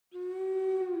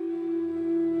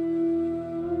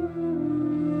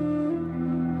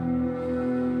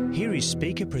Here is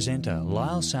speaker-presenter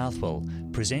Lyle Southwell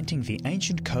presenting the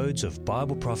ancient codes of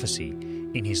Bible prophecy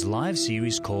in his live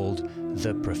series called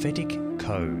The Prophetic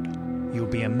Code. You'll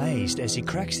be amazed as he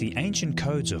cracks the ancient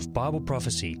codes of Bible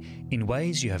prophecy in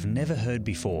ways you have never heard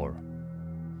before.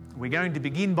 We're going to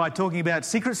begin by talking about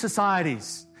secret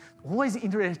societies. Always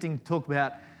interesting to talk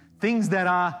about things that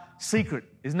are secret,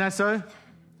 isn't that so?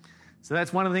 So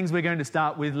that's one of the things we're going to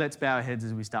start with. Let's bow our heads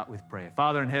as we start with prayer.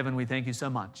 Father in heaven, we thank you so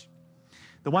much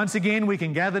that once again we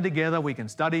can gather together, we can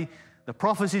study the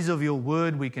prophecies of your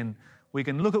word, we can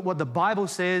look at what the Bible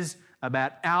says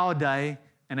about our day,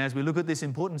 and as we look at this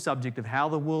important subject of how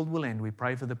the world will end, we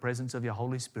pray for the presence of your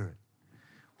Holy Spirit.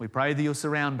 We pray that you'll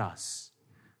surround us,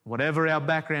 whatever our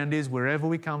background is, wherever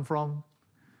we come from,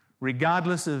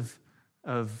 regardless of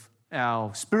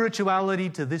our spirituality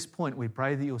to this point, we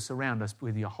pray that you'll surround us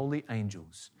with your holy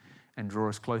angels and draw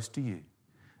us close to you.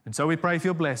 And so we pray for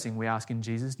your blessing. We ask in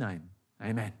Jesus' name.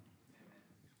 Amen.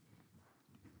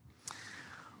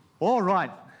 All right.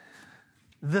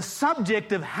 The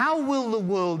subject of how will the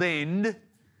world end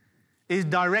is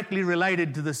directly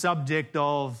related to the subject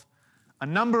of a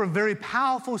number of very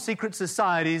powerful secret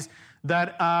societies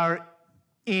that are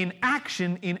in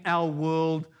action in our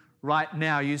world right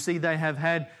now. You see, they have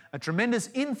had a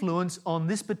tremendous influence on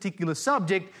this particular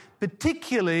subject,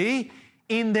 particularly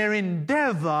in their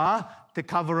endeavour to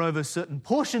cover over certain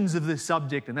portions of this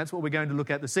subject, and that's what we're going to look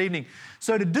at this evening.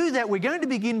 So to do that, we're going to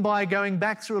begin by going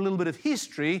back through a little bit of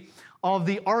history of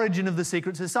the origin of the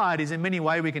secret societies. In many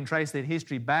ways, we can trace that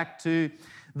history back to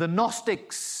the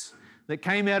Gnostics that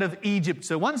came out of Egypt.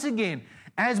 So once again,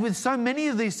 as with so many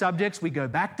of these subjects, we go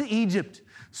back to Egypt.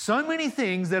 So many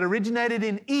things that originated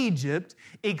in Egypt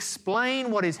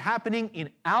explain what is happening in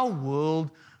our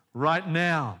world right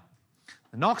now.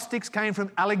 The Gnostics came from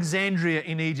Alexandria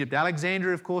in Egypt.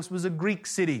 Alexandria, of course, was a Greek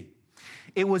city.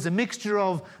 It was a mixture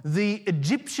of the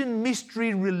Egyptian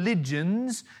mystery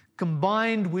religions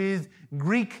combined with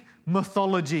Greek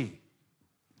mythology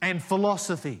and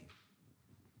philosophy.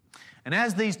 And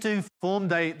as these two formed,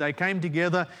 they came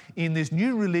together in this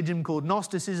new religion called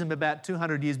Gnosticism about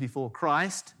 200 years before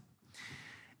Christ.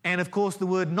 And of course, the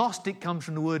word Gnostic comes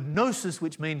from the word gnosis,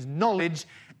 which means knowledge.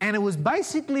 And it was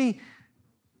basically,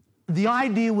 the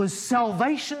idea was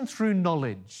salvation through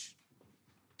knowledge.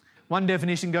 One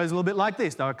definition goes a little bit like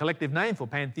this. They were a collective name for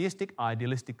pantheistic,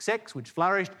 idealistic sects which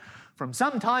flourished from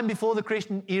some time before the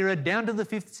Christian era down to the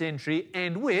 5th century,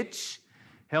 and which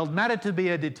held matter to be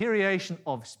a deterioration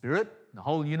of spirit, the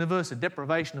whole universe a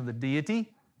deprivation of the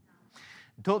deity,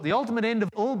 and taught the ultimate end of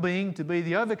all being to be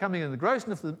the overcoming of the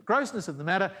grossness of the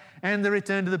matter and the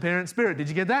return to the parent spirit. Did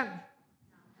you get that?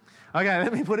 Okay,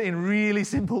 let me put it in really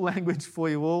simple language for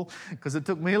you all, because it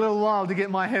took me a little while to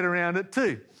get my head around it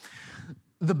too.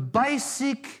 The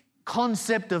basic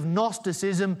concept of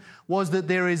Gnosticism was that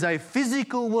there is a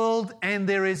physical world and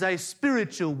there is a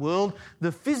spiritual world.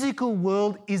 The physical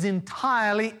world is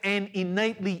entirely and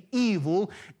innately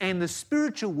evil, and the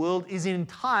spiritual world is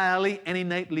entirely and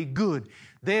innately good.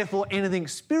 Therefore, anything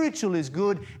spiritual is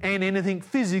good and anything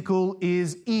physical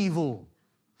is evil.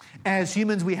 As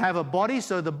humans, we have a body,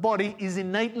 so the body is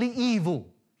innately evil.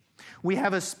 We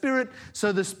have a spirit,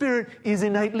 so the spirit is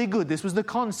innately good. This was the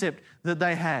concept that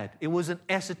they had. It was an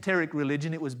esoteric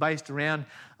religion. It was based around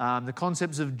the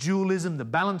concepts of dualism, the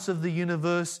balance of the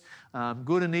universe,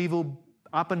 good and evil,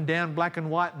 up and down, black and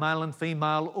white, male and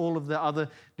female, all of the other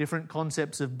different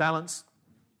concepts of balance.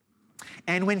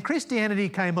 And when Christianity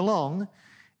came along,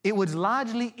 it was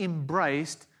largely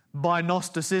embraced by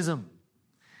Gnosticism.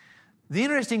 The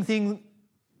interesting thing,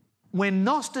 when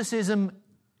Gnosticism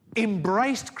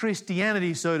embraced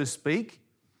Christianity, so to speak,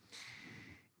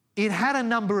 it had a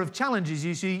number of challenges.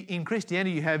 You see, in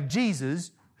Christianity, you have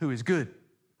Jesus, who is good.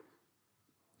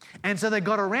 And so they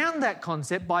got around that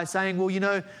concept by saying, well,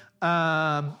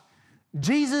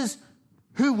 Jesus,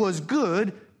 who was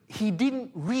good, he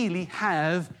didn't really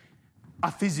have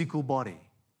a physical body.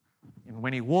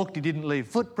 When he walked, he didn't leave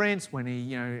footprints. When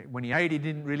he ate, he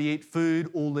didn't really eat food.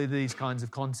 All of these kinds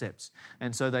of concepts,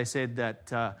 and so they said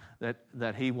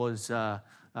that he was a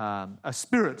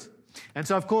spirit. And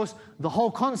so, of course, the whole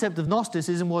concept of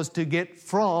Gnosticism was to get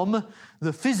from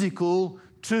the physical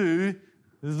to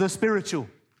the spiritual.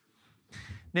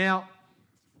 Now,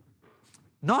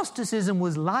 Gnosticism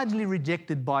was largely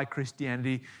rejected by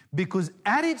Christianity because,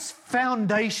 at its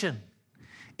foundation,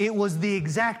 it was the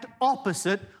exact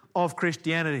opposite of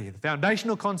Christianity. The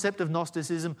foundational concept of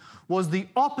Gnosticism was the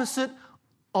opposite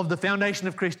of the foundation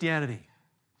of Christianity.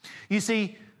 You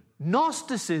see,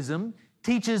 Gnosticism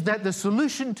teaches that the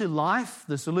solution to life,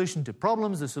 the solution to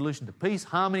problems, the solution to peace,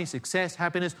 harmony, success,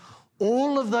 happiness,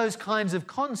 all of those kinds of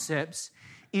concepts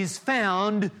is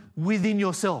found within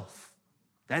yourself.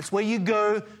 That's where you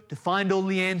go to find all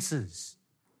the answers.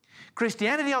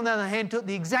 Christianity, on the other hand, took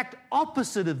the exact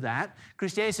opposite of that.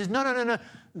 Christianity says, no.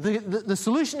 The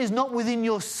solution is not within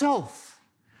yourself.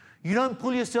 You don't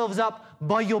pull yourselves up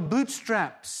by your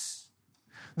bootstraps.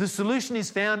 The solution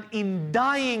is found in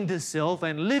dying to self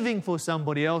and living for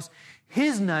somebody else.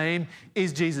 His name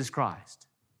is Jesus Christ.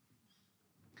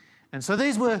 And so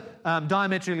these were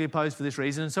diametrically opposed for this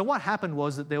reason. And so what happened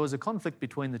was that there was a conflict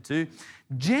between the two.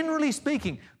 Generally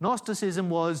speaking, Gnosticism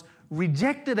was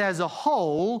rejected as a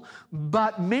whole,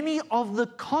 but many of the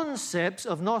concepts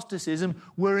of Gnosticism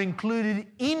were included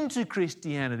into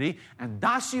Christianity, and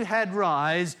thus you had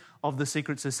rise of the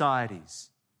secret societies.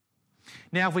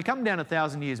 Now, if we come down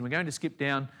 1,000 years, and we're going to skip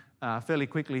down fairly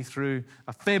quickly through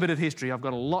a fair bit of history. I've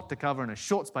got a lot to cover in a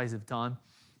short space of time.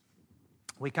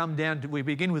 We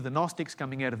begin with the Gnostics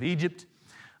coming out of Egypt,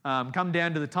 come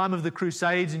down to the time of the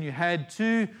Crusades, and you had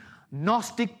two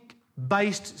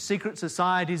Gnostic-based secret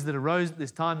societies that arose at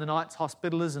this time, the Knights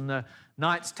Hospitallers and the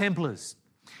Knights Templars.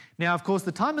 Now, of course,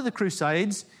 the time of the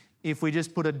Crusades, if we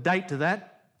just put a date to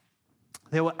that,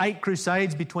 there were 8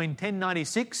 Crusades between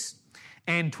 1096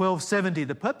 and 1270.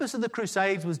 The purpose of the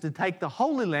Crusades was to take the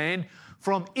Holy Land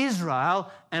from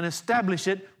Israel and establish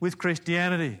it with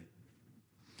Christianity.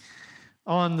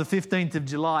 On the 15th of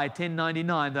July,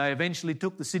 1099, they eventually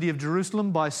took the city of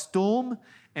Jerusalem by storm,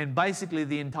 and basically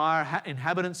the entire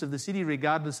inhabitants of the city,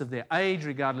 regardless of their age,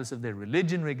 regardless of their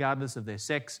religion, regardless of their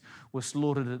sex, were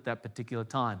slaughtered at that particular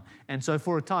time. And so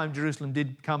for a time, Jerusalem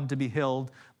did come to be held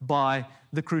by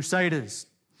the Crusaders.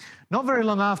 Not very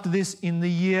long after this, in the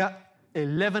year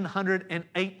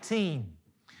 1118,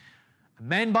 a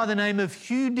man by the name of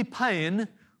Hugh de Payne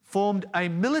formed a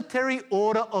military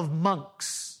order of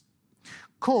monks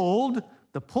called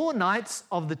the Poor Knights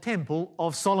of the Temple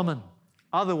of Solomon,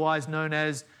 otherwise known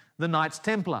as the Knights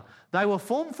Templar. They were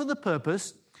formed for the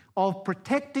purpose of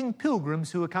protecting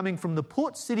pilgrims who were coming from the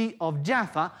port city of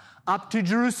Jaffa up to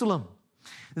Jerusalem.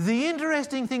 The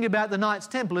interesting thing about the Knights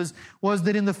Templars was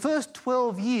that in the first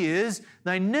 12 years,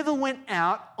 they never went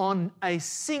out on a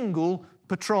single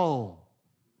patrol.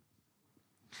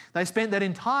 They spent that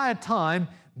entire time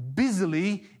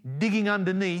busily digging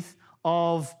underneath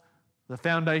of the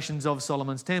foundations of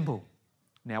Solomon's temple.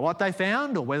 Now, what they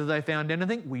found, or whether they found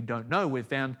anything, we don't know. We've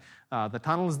found the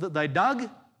tunnels that they dug.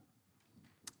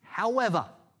 However,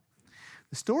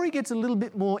 the story gets a little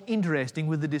bit more interesting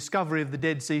with the discovery of the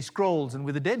Dead Sea Scrolls. And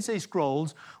with the Dead Sea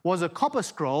Scrolls was a copper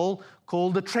scroll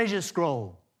called the Treasure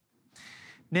Scroll.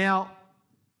 Now,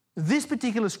 this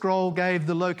particular scroll gave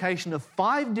the location of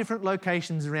 5 different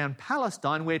locations around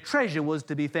Palestine where treasure was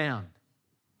to be found.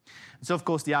 So, of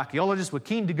course, the archaeologists were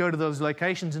keen to go to those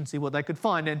locations and see what they could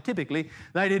find, and typically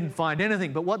they didn't find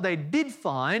anything. But what they did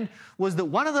find was that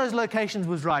one of those locations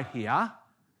was right here,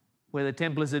 where the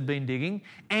Templars had been digging,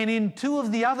 and in 2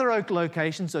 of the other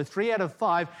locations, so 3 out of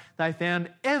 5, they found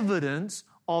evidence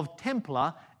of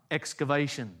Templar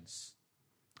excavations.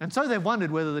 And so they've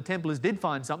wondered whether the Templars did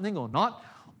find something or not,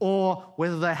 or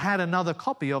whether they had another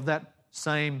copy of that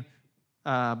same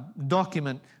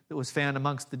document that was found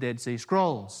amongst the Dead Sea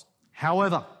Scrolls.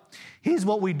 However, here's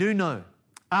what we do know.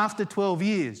 After 12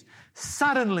 years,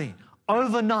 suddenly,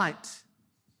 overnight,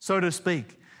 so to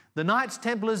speak, the Knights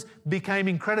Templars became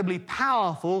incredibly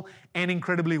powerful and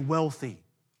incredibly wealthy.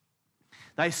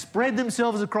 They spread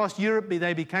themselves across Europe.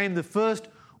 They became the first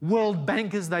world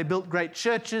bankers. They built great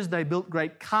churches. They built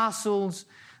great castles.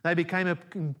 They became an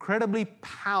incredibly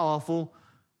powerful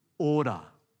order.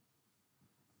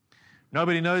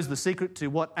 Nobody knows the secret to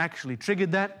what actually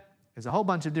triggered that. There's a whole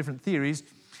bunch of different theories,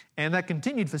 and that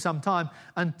continued for some time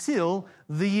until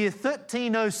the year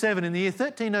 1307. In the year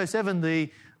 1307, the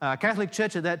Catholic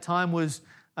Church at that time was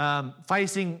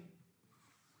facing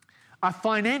a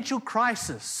financial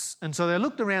crisis. And so they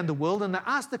looked around the world and they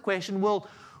asked the question, well,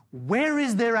 where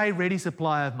is there a ready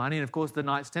supply of money? And of course, the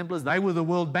Knights Templars, they were the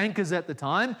world bankers at the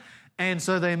time. And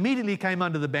so they immediately came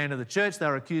under the ban of the church. They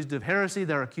were accused of heresy.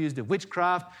 They were accused of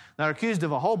witchcraft. They were accused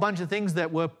of a whole bunch of things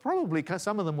that were probably,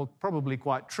 some of them were probably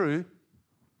quite true.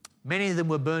 Many of them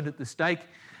were burned at the stake.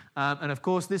 And of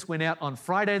course, this went out on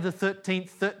Friday the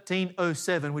 13th,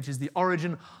 1307, which is the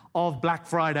origin of Black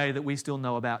Friday that we still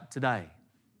know about today.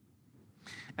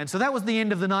 And so that was the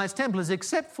end of the Knights Templars,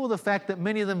 except for the fact that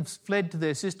many of them fled to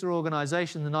their sister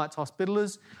organisation, the Knights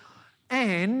Hospitallers,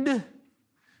 and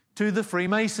to the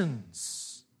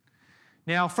Freemasons.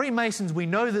 Now, Freemasons, we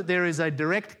know that there is a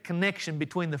direct connection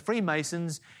between the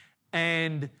Freemasons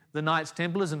and the Knights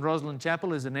Templars, and Rosslyn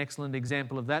Chapel is an excellent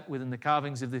example of that. Within the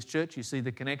carvings of this church, you see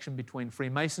the connection between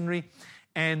Freemasonry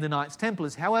and the Knights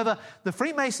Templars. However, the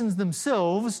Freemasons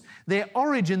themselves, their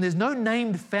origin, there's no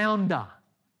named founder.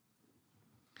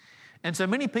 And so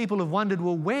many people have wondered,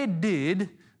 well, where did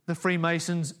the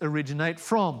Freemasons originate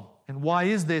from? And why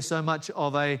is there so much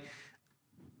of a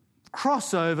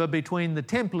crossover between the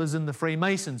Templars and the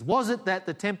Freemasons? Was it that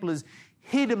the Templars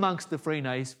hid amongst the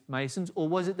Freemasons, or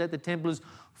was it that the Templars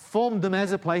formed them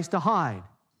as a place to hide?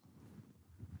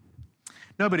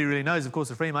 Nobody really knows. Of course,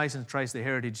 the Freemasons trace their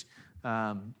heritage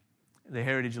a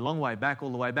long way back,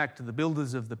 all the way back to the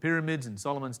builders of the pyramids and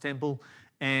Solomon's Temple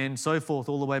and so forth,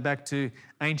 all the way back to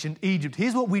ancient Egypt.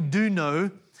 Here's what we do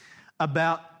know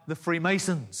about the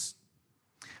Freemasons.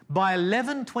 By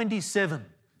 1127,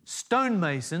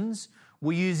 stonemasons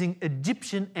were using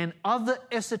Egyptian and other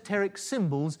esoteric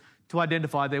symbols to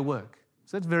identify their work.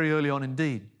 So that's very early on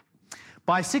indeed.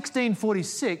 By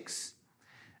 1646,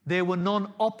 there were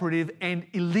non-operative and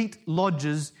elite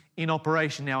lodges in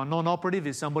operation. Now, a non-operative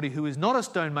is somebody who is not a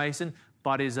stonemason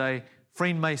but is a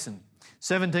Freemason.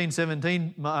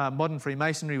 1717, modern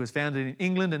Freemasonry was founded in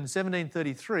England, and in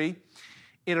 1733,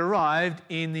 it arrived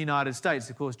in the United States.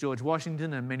 Of course, George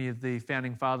Washington and many of the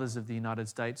founding fathers of the United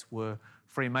States were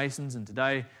Freemasons, and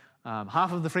today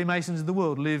half of the Freemasons of the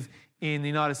world live in the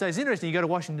United States. It's interesting, you go to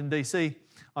Washington, D.C.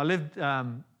 I lived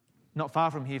not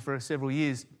far from here for several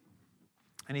years,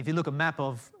 and if you look at a map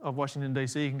of Washington,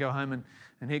 D.C., you can go home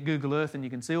and hit Google Earth, and you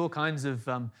can see all kinds of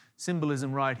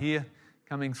symbolism right here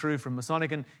coming through from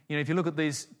Masonic. And if you look at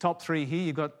these top three here,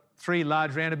 you've got 3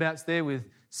 large roundabouts there with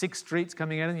 6 streets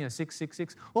coming out of them,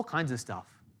 666, all kinds of stuff.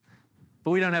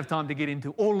 But we don't have time to get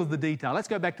into all of the detail. Let's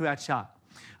go back to our chart.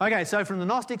 Okay, so from the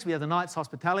Gnostics, we have the Knights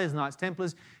Hospitaliers, the Knights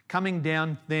Templars, coming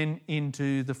down then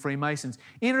into the Freemasons.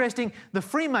 Interesting, the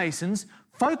Freemasons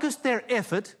focused their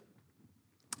effort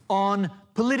on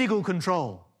political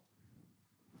control.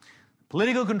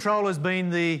 Political control has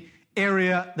been the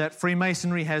area that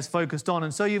Freemasonry has focused on.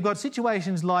 And so you've got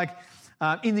situations like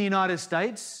in the United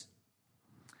States,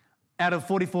 out of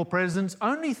 44 presidents,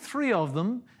 only 3 of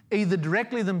them, either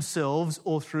directly themselves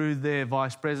or through their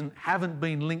vice president, haven't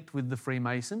been linked with the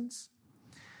Freemasons.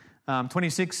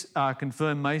 26 are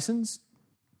confirmed Masons.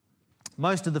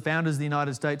 Most of the founders of the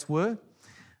United States were.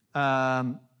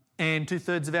 And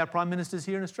 2/3 of our prime ministers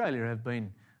here in Australia have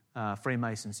been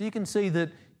Freemasons. So you can see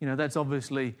that, that's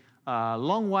obviously a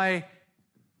long way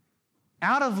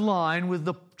out of line with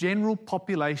the general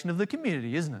population of the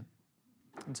community, isn't it?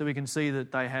 And so we can see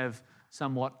that they have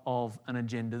somewhat of an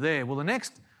agenda there. Well, the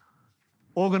next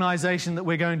organisation that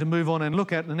we're going to move on and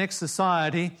look at, the next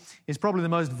society, is probably the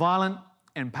most violent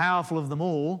and powerful of them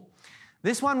all.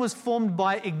 This one was formed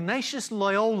by Ignatius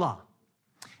Loyola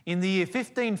in the year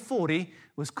 1540. It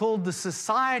was called the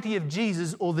Society of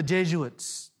Jesus, or the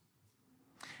Jesuits.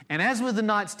 And as with the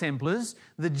Knights Templars,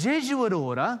 the Jesuit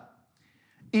order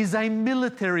is a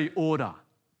military order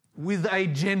with a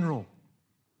general.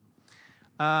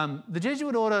 The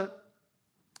Jesuit order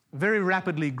very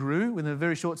rapidly grew within a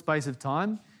very short space of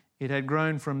time. It had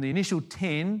grown from the initial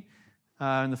 10.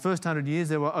 In the first 100 years,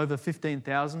 there were over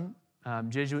 15,000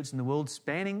 Jesuits in the world,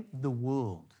 spanning the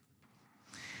world.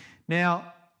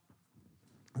 Now,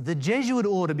 the Jesuit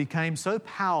order became so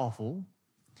powerful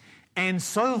and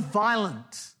so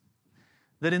violent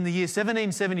that in the year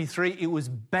 1773, it was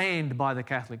banned by the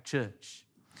Catholic Church.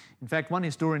 In fact, one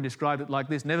historian described it like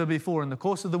this: never before in the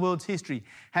course of the world's history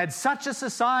had such a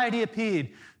society appeared.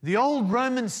 The old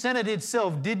Roman Senate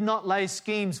itself did not lay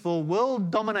schemes for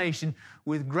world domination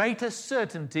with greater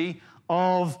certainty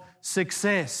of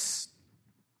success.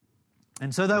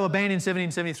 And so they were banned in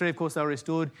 1773. Of course, they were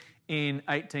restored in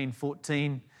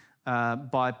 1814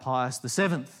 by Pius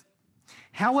VII.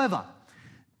 However,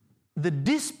 the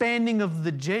disbanding of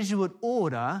the Jesuit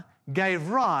order gave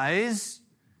rise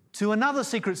to another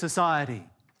secret society.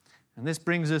 And this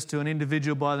brings us to an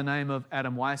individual by the name of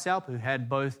Adam Weishaupt, who had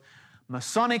both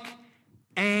Masonic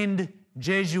and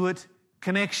Jesuit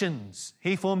connections.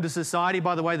 He formed a society.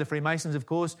 By the way, the Freemasons, of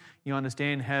course, you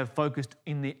understand, have focused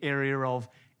in the area of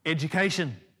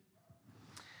education.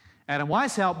 Adam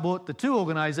Weishaupt brought the 2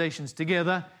 organisations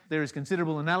together. There is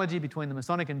considerable analogy between the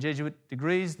Masonic and Jesuit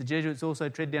degrees. The Jesuits also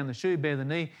tread down the shoe, bear the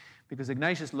knee, because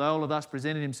Ignatius Loyola thus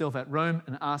presented himself at Rome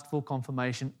and asked for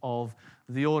confirmation of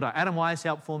the order. Adam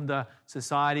Weishaupt formed a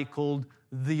society called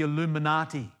the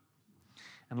Illuminati.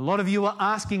 And a lot of you are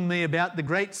asking me about the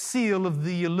great seal of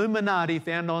the Illuminati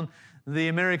found on the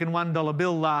American $1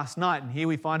 bill last night. And here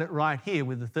we find it right here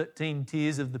with the 13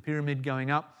 tiers of the pyramid going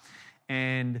up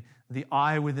and the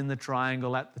eye within the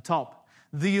triangle at the top.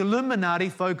 The Illuminati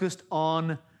focused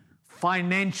on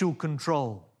financial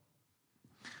control.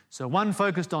 So one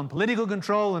focused on political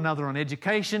control, another on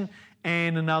education,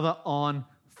 and another on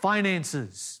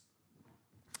finances.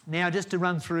 Now, just to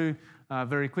run through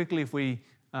very quickly, if we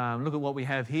look at what we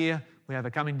have here, we have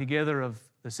a coming together of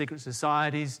the secret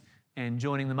societies and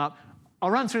joining them up.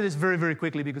 I'll run through this very, very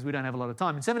quickly because we don't have a lot of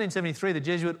time. In 1773, the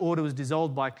Jesuit order was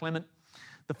dissolved by Clement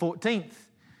XIV.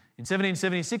 In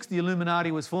 1776, the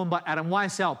Illuminati was formed by Adam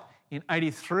Weishaupt. In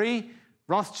 1883,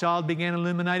 Rothschild began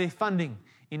Illuminati funding.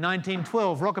 In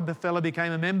 1912, Rockefeller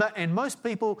became a member, and most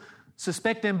people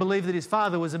suspect and believe that his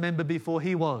father was a member before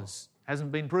he was.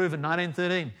 Hasn't been proven.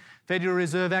 1913, Federal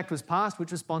Reserve Act was passed,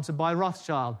 which was sponsored by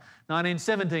Rothschild.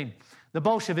 1917, the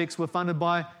Bolsheviks were funded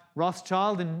by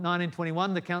Rothschild. In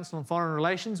 1921, the Council on Foreign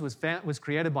Relations was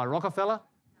created by Rockefeller.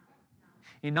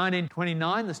 In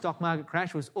 1929, the stock market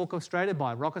crash was orchestrated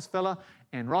by Rockefeller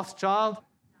and Rothschild.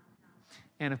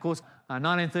 And of course,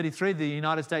 1933, the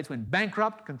United States went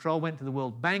bankrupt. Control went to the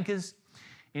world bankers.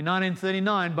 In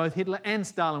 1939, both Hitler and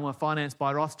Stalin were financed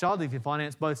by Rothschild. If you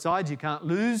finance both sides, you can't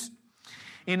lose.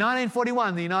 In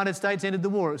 1941, the United States ended the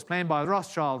war. It was planned by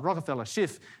Rothschild, Rockefeller,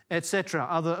 Schiff, etc.,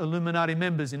 other Illuminati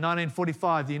members. In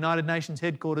 1945, the United Nations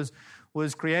headquarters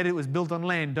was created. It was built on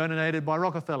land donated by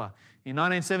Rockefeller. In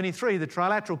 1973, the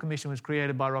Trilateral Commission was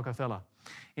created by Rockefeller.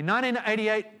 In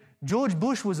 1988, George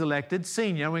Bush was elected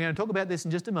senior, and we're going to talk about this in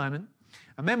just a moment,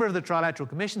 a member of the Trilateral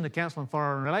Commission, the Council on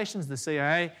Foreign Relations, the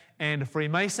CIA, and a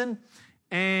Freemason.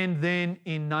 And then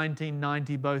in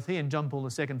 1990, both he and John Paul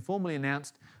II formally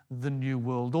announced the New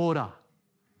World Order.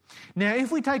 Now,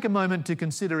 if we take a moment to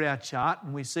consider our chart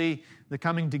and we see the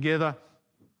coming together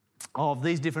of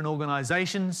these different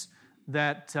organisations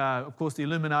that, of course, the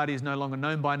Illuminati is no longer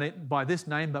known by this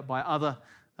name, but by other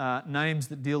names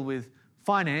that deal with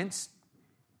finance,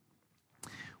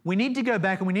 we need to go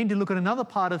back and we need to look at another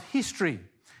part of history.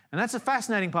 And that's a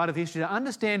fascinating part of history, to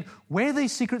understand where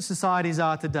these secret societies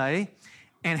are today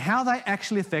and how they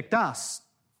actually affect us.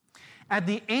 At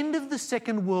the end of the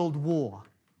Second World War,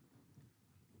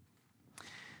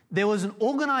 there was an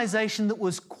organisation that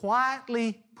was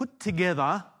quietly put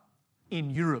together in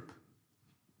Europe.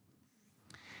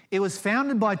 It was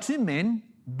founded by two men,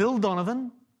 Bill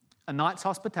Donovan, a Knights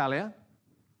Hospitalier,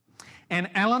 and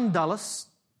Alan Dulles,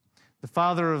 the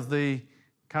father of the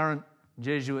current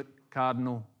Jesuit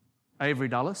Cardinal Avery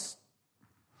Dulles.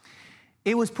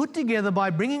 It was put together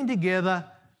by bringing together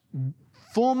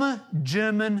former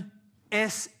German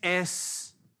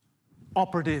SS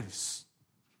operatives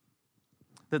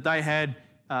that they had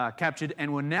captured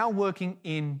and were now working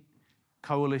in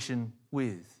coalition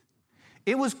with.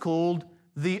 It was called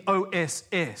the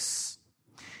OSS.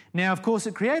 Now, of course,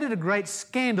 it created a great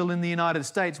scandal in the United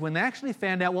States when they actually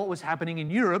found out what was happening in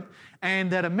Europe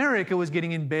and that America was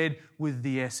getting in bed with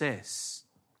the SS.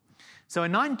 So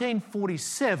in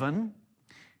 1947,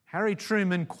 Harry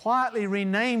Truman quietly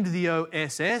renamed the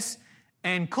OSS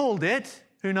and called it,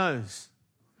 who knows?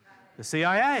 The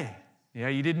CIA. Yeah,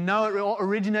 you didn't know it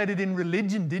originated in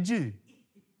religion, did you?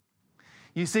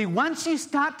 You see, once you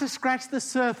start to scratch the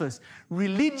surface,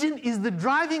 religion is the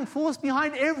driving force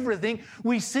behind everything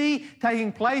we see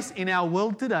taking place in our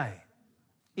world today.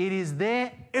 It is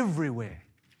there everywhere.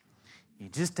 You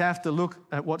just have to look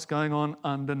at what's going on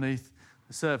underneath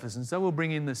the surface. And so we'll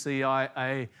bring in the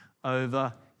CIA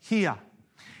over here.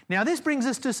 Now, this brings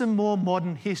us to some more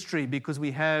modern history because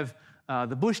we have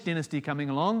the Bush dynasty coming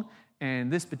along and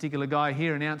this particular guy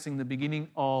here announcing the beginning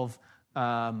of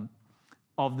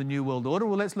the New World Order.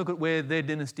 Well, let's look at where their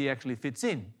dynasty actually fits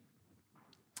in.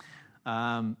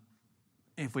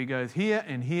 If we go here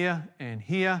and here and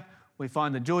here, we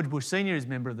find that George Bush Sr. is a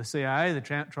member of the CIA, the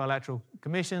Trilateral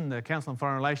Commission, the Council on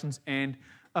Foreign Relations, and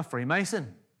a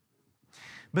Freemason.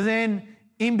 But then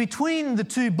in between the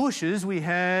two Bushes, we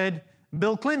had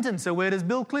Bill Clinton. So where does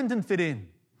Bill Clinton fit in?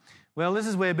 Well, this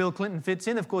is where Bill Clinton fits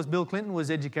in. Of course, Bill Clinton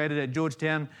was educated at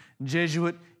Georgetown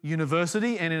Jesuit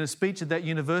University, and in a speech at that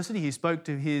university, he spoke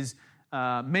to his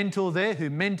mentor there, who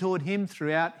mentored him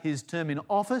throughout his term in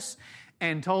office,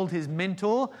 and told his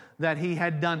mentor that he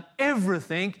had done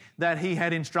everything that he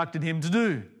had instructed him to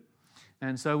do.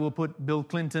 And so we'll put Bill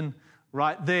Clinton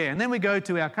right there. And then we go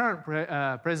to our current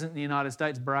President of the United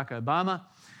States, Barack Obama.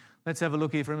 Let's have a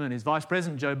look here for a minute. His Vice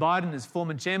President, Joe Biden, is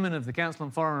former Chairman of the Council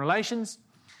on Foreign Relations.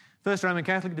 First Roman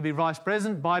Catholic to be Vice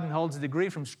President. Biden holds a degree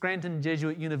from Scranton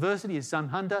Jesuit University. His son,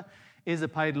 Hunter, is a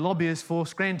paid lobbyist for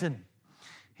Scranton.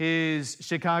 His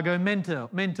Chicago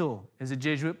mentor is a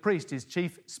Jesuit priest. His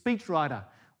chief speechwriter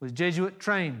was Jesuit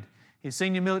trained. His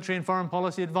senior military and foreign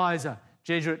policy advisor,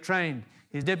 Jesuit trained.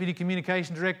 His deputy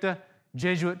communication director,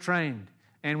 Jesuit trained.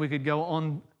 And we could go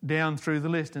on down through the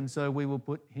list, and so we will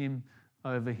put him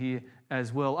over here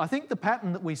as well. I think the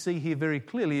pattern that we see here very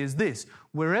clearly is this.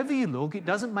 Wherever you look, it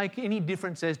doesn't make any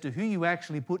difference as to who you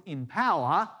actually put in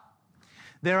power.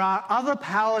 There are other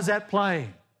powers at play.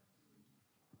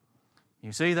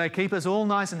 You see, they keep us all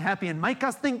nice and happy and make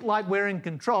us think like we're in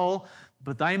control,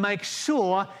 but they make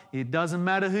sure it doesn't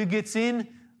matter who gets in,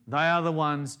 they are the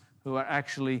ones who are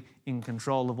actually in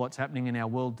control of what's happening in our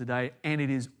world today, and it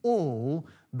is all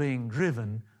being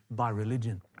driven by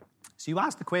religion. So you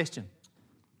ask the question,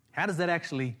 how does that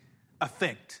actually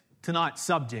affect tonight's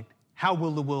subject? How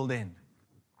will the world end?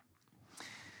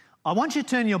 I want you to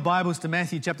turn your Bibles to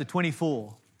Matthew chapter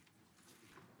 24.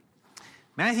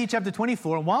 Matthew chapter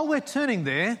 24, and while we're turning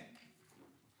there,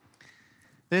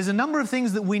 there's a number of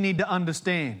things that we need to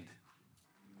understand.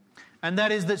 And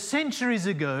that is that centuries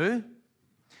ago,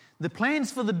 the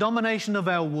plans for the domination of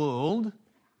our world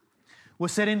were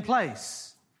set in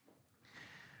place.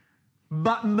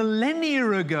 But millennia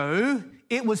ago,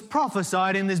 it was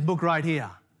prophesied in this book right here.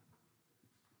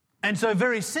 And so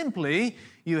very simply,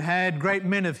 you had great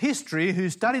men of history who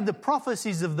studied the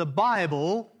prophecies of the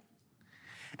Bible,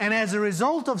 and as a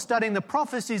result of studying the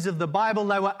prophecies of the Bible,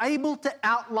 they were able to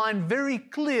outline very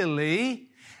clearly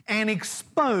and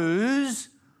expose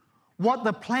what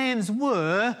the plans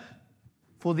were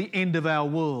for the end of our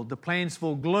world, the plans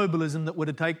for globalism that were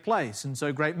to take place. And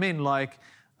so great men like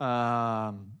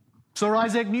Sir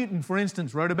Isaac Newton, for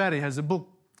instance, wrote about it. He has a book,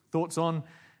 Thoughts on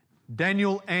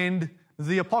Daniel and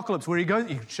the Apocalypse, where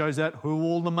he shows out who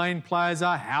all the main players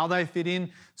are, how they fit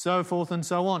in, so forth and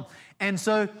so on. And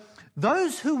so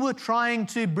those who were trying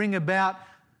to bring about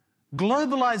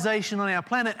globalization on our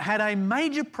planet had a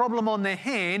major problem on their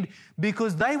hand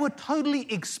because they were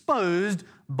totally exposed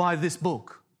by this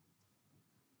book.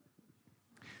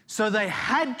 So they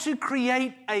had to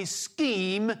create a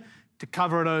scheme to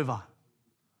cover it over.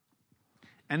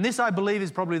 And this, I believe,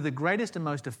 is probably the greatest and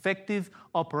most effective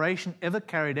operation ever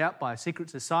carried out by a secret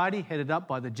society headed up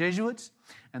by the Jesuits,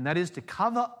 and that is to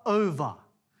cover over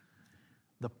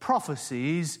the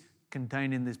prophecies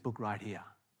contained in this book right here.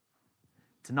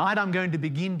 Tonight I'm going to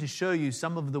begin to show you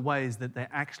some of the ways that they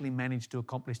actually managed to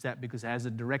accomplish that, because it has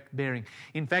a direct bearing.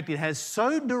 In fact, it has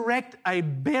so direct a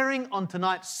bearing on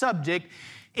tonight's subject,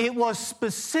 it was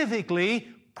specifically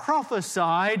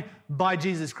prophesied by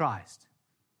Jesus Christ.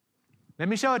 Let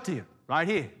me show it to you right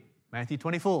here, Matthew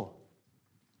 24.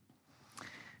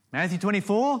 Matthew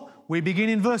 24, we begin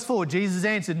in verse 4. Jesus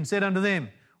answered and said unto them,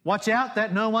 watch out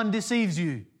that no one deceives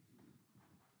you.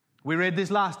 We read this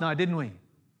last night, didn't we?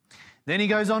 Then he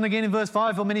goes on again in verse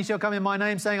 5, for many shall come in my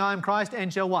name, saying, I am Christ,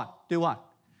 and shall what? Do what?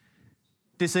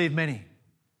 Deceive many.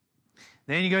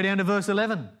 Then you go down to verse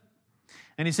 11,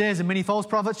 and he says, and many false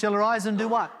prophets shall arise and do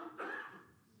what?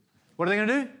 What are they going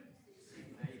to do?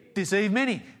 Deceive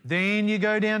many. Then you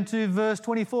go down to verse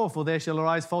 24, for there shall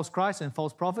arise false Christs and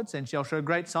false prophets, and shall show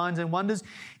great signs and wonders,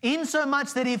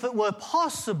 insomuch that if it were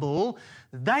possible,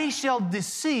 they shall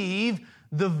deceive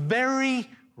the very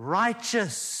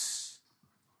righteous.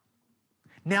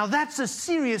 Now that's a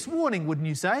serious warning, wouldn't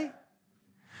you say?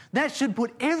 That should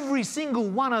put every single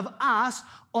one of us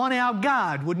on our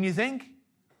guard, wouldn't you think?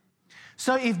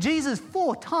 So if Jesus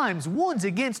 4 times warns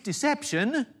against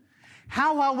deception,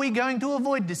 how are we going to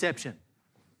avoid deception?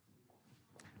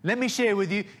 Let me share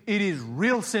with you, it is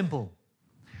real simple.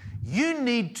 You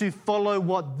need to follow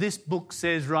what this book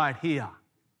says right here.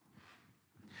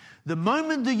 The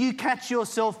moment that you catch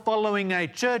yourself following a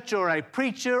church or a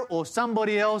preacher or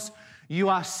somebody else, you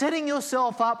are setting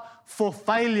yourself up for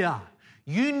failure.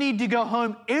 You need to go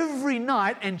home every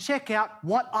night and check out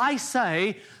what I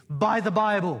say by the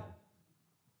Bible.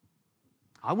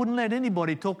 I wouldn't let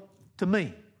anybody talk to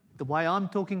me the way I'm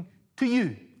talking to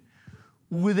you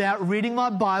without reading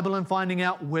my Bible and finding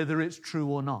out whether it's true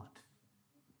or not.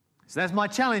 So that's my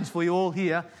challenge for you all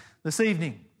here this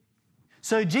evening.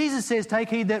 So Jesus says,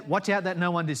 take heed that, watch out that no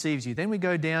one deceives you. Then we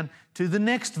go down to the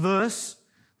next verse.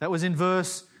 That was in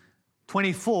verse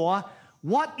 24.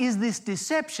 What is this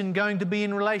deception going to be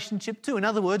in relationship to? In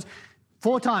other words,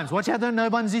 4 times, watch out that no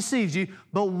one deceives you.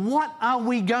 But what are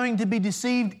we going to be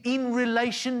deceived in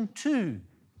relation to?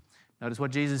 Notice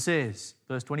what Jesus says,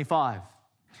 verse 25.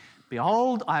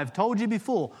 Behold, I have told you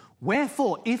before.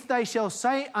 Wherefore, if they shall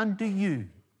say unto you,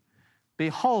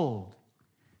 behold,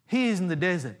 he is in the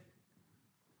desert,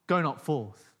 go not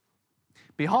forth.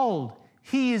 Behold,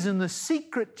 he is in the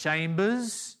secret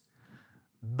chambers,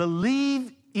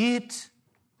 believe it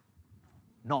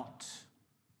not.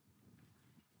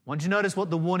 I want you to notice what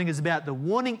the warning is about. The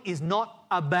warning is not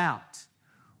about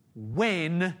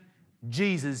when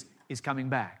Jesus is coming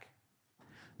back.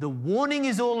 The warning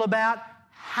is all about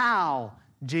how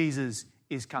Jesus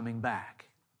is coming back.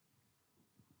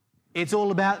 It's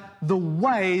all about the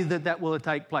way that will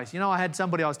take place. You know, I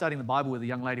was studying the Bible with a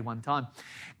young lady one time,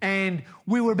 and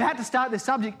we were about to start this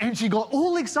subject, and she got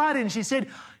all excited, and she said,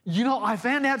 you know, I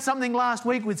found out something last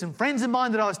week with some friends of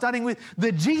mine that I was studying with,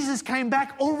 that Jesus came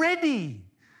back already.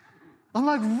 I'm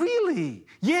like, really?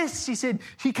 Yes, she said,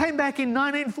 he came back in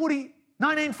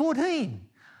 1914.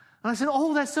 And I said,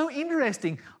 oh, that's so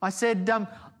interesting. I said,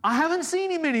 I haven't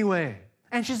seen him anywhere.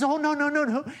 And she said, oh,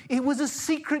 no. It was a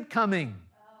secret coming.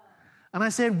 And I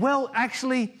said, well,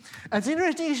 actually, it's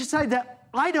interesting you should say that.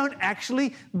 I don't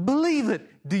actually believe it.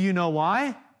 Do you know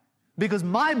why? Because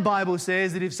my Bible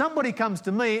says that if somebody comes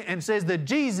to me and says that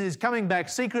Jesus is coming back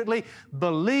secretly,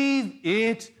 believe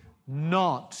it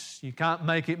not. You can't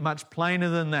make it much plainer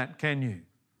than that, can you?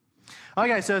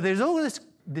 Okay, so there's all this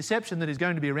deception that is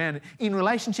going to be around. In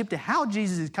relationship to how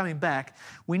Jesus is coming back,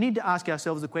 we need to ask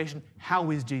ourselves the question,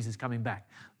 how is Jesus coming back?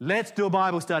 Let's do a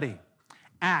Bible study.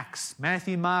 Acts,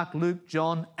 Matthew, Mark, Luke,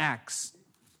 John, Acts.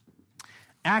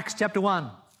 Acts chapter 1.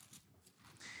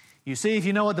 You see, if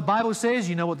you know what the Bible says,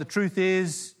 you know what the truth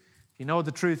is. If you know what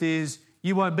the truth is,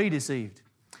 you won't be deceived.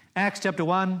 Acts chapter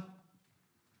 1,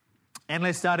 and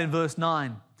let's start in verse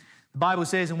 9. The Bible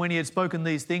says, and when he had spoken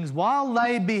these things, while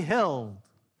they beheld,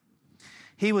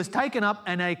 he was taken up,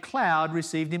 and a cloud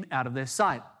received him out of their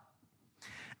sight.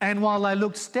 And while they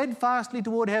looked steadfastly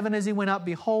toward heaven as he went up,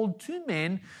 behold, two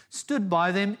men stood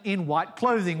by them in white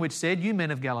clothing, which said, you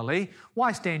men of Galilee,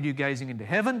 why stand you gazing into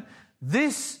heaven?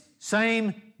 This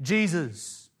same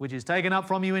Jesus, which is taken up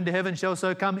from you into heaven, shall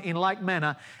so come in like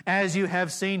manner as you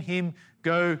have seen him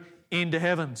go into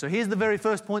heaven. So here's the very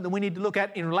first point that we need to look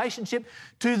at in relationship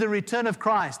to the return of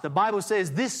Christ. The Bible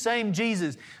says this same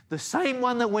Jesus, the same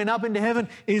one that went up into heaven,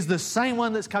 is the same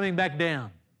one that's coming back down.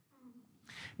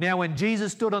 Now, when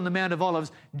Jesus stood on the Mount of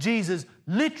Olives, Jesus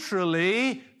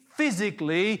literally,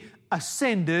 physically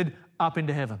ascended up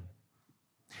into heaven.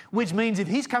 Which means if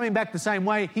he's coming back the same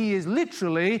way, he is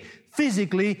literally,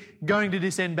 physically going to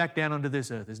descend back down onto this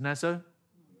earth. Isn't that so?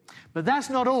 But that's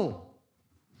not all.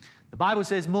 The Bible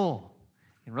says more.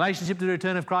 In relationship to the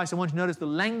return of Christ, I want you to notice the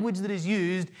language that is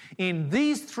used in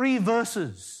these 3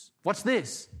 verses. What's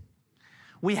this?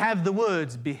 We have the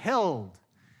words beheld,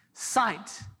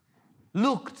 sight,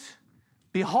 looked,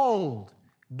 behold,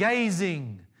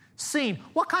 gazing, seen.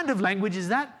 What kind of language is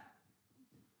that?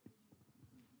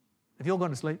 Have you all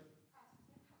gone to sleep?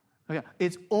 Okay.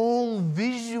 It's all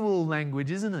visual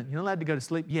language, isn't it? You're not allowed to go to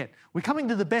sleep yet. We're coming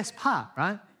to the best part,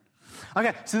 right?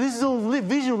 Okay, so this is all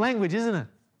visual language, isn't it?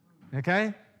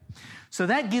 Okay? So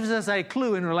that gives us a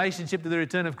clue in relationship to the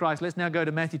return of Christ. Let's now go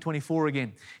to Matthew 24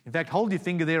 again. In fact, hold your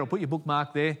finger there or put your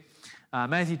bookmark there.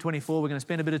 Matthew 24, we're going to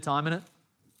spend a bit of time in it.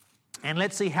 And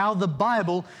let's see how the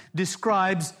Bible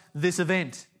describes this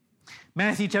event.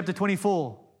 Matthew chapter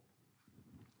 24.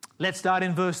 Let's start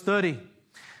in verse 30.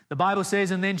 The Bible says,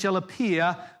 and then shall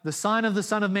appear the sign of the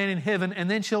Son of Man in heaven,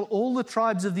 and then shall all the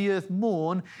tribes of the earth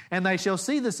mourn, and they shall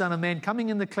see the Son of Man coming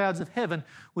in the clouds of heaven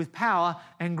with power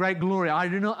and great glory. I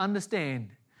do not understand.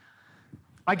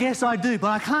 I guess I do, but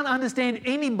I can't understand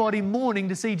anybody mourning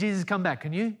to see Jesus come back.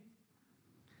 Can you?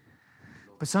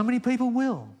 But so many people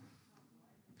will.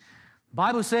 The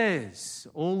Bible says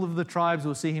all of the tribes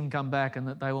will see him come back and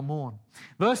that they will mourn.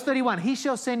 Verse 31, he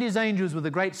shall send his angels with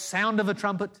a great sound of a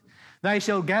trumpet. They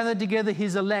shall gather together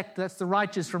his elect, that's the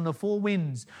righteous, from the 4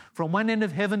 winds, from one end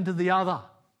of heaven to the other.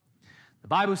 The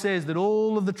Bible says that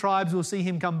all of the tribes will see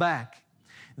him come back.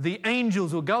 The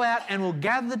angels will go out and will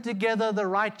gather together the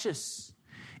righteous.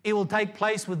 It will take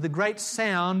place with the great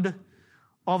sound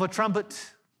of a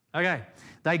trumpet. Okay,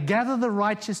 they gather the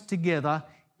righteous together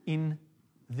in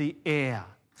the air.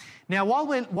 Now, while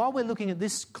we're looking at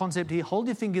this concept here, hold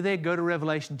your finger there, go to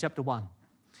Revelation chapter 1.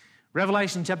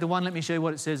 Revelation chapter 1, let me show you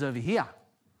what it says over here.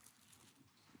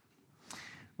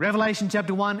 Revelation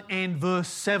chapter 1 and verse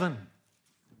 7.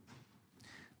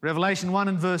 Revelation 1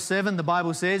 and verse 7, the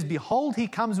Bible says, behold, he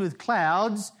comes with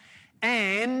clouds,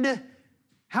 and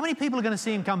how many people are going to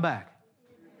see him come back?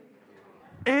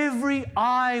 Every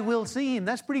eye will see him.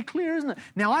 That's pretty clear, isn't it?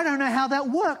 Now, I don't know how that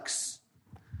works.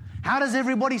 How does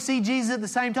everybody see Jesus at the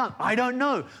same time? I don't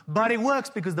know, but it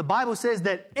works because the Bible says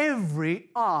that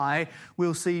every eye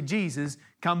will see Jesus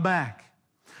come back.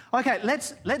 Okay,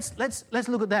 let's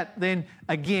look at that then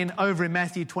again over in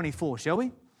Matthew 24, shall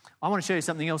we? I want to show you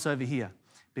something else over here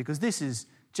because this is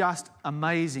just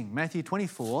amazing. Matthew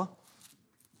 24.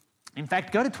 In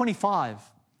fact, go to 25.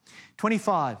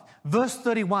 25, verse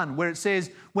 31, where it says,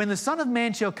 when the Son of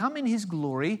Man shall come in his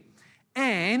glory,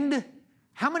 and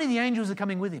how many of the angels are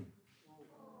coming with him?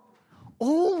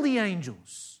 All the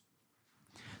angels.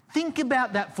 Think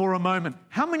about that for a moment.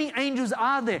 How many angels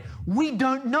are there? We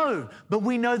don't know, but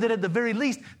we know that at the very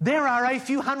least there are a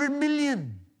few 100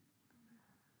 million.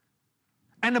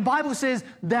 And the Bible says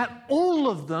that all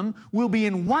of them will be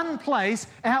in one place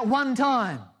at one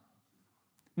time.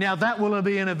 Now that will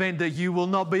be an event that you will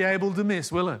not be able to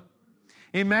miss, will it?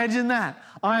 Imagine that.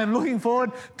 I am looking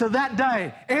forward to that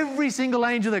day. Every single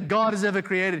angel that God has ever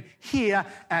created here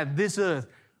at this earth.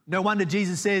 No wonder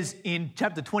Jesus says in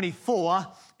chapter 24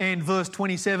 and verse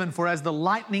 27, "For as the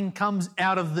lightning comes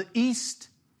out of the east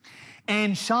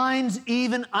and shines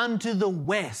even unto the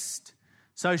west,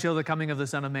 so shall the coming of the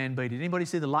Son of Man be." Did anybody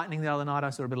see the lightning the other night? I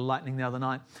saw a bit of lightning the other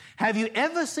night. Have you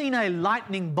ever seen a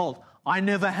lightning bolt? I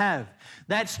never have.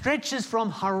 That stretches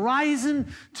from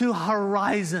horizon to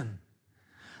horizon.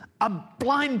 A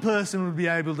blind person would be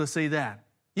able to see that.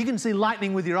 You can see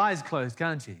lightning with your eyes closed,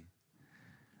 can't you?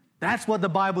 That's what the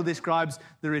Bible describes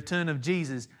the return of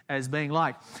Jesus as being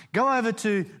like. Go over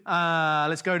to,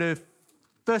 let's go to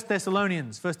 1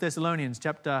 Thessalonians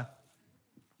chapter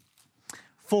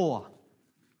 4.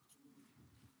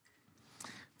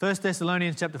 1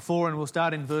 Thessalonians chapter 4, and we'll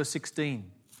start in verse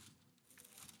 16.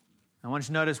 I want you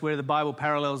to notice where the Bible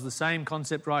parallels the same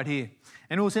concept right here.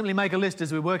 And we'll simply make a list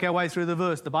as we work our way through the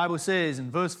verse. The Bible says in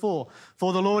verse 4,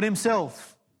 "For the Lord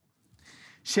himself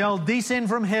shall descend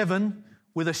from heaven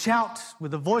with a shout,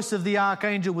 with the voice of the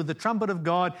archangel, with the trumpet of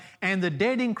God, and the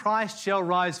dead in Christ shall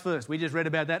rise first." We just read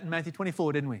about that in Matthew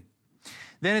 24, didn't we?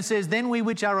 Then it says, "Then we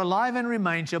which are alive and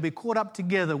remain shall be caught up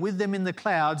together with them in the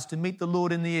clouds to meet the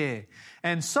Lord in the air.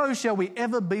 And so shall we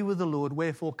ever be with the Lord.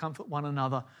 Wherefore comfort one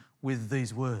another with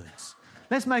these words."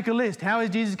 Let's make a list. How is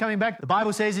Jesus coming back? The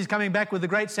Bible says he's coming back with the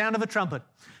great sound of a trumpet.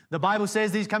 The Bible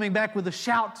says he's coming back with a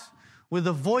shout, with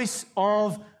the voice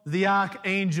of the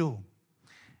archangel,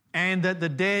 and that the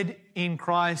dead in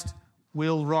Christ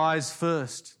will rise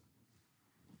first.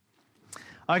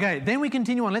 Okay, then we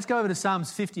continue on. Let's go over to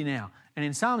Psalms 50 now. And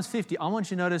in Psalms 50, I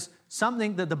want you to notice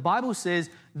something that the Bible says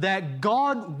that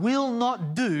God will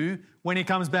not do when he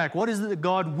comes back. What is it that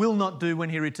God will not do when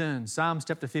he returns? Psalms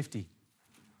chapter 50.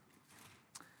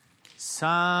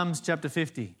 Psalms chapter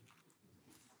 50.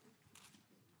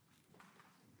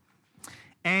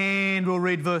 And we'll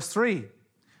read verse 3,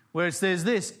 where it says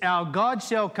this, "Our God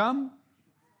shall come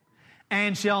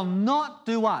and shall not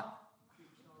do what?"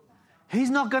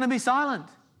 He's not going to be silent.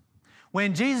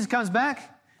 When Jesus comes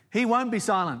back, he won't be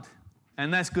silent.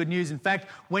 And that's good news. In fact,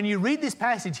 when you read this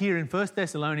passage here in 1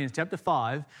 Thessalonians chapter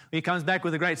 5, he comes back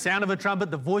with the great sound of a trumpet,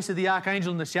 the voice of the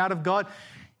archangel, and the shout of God.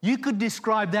 You could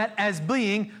describe that as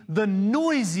being the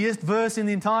noisiest verse in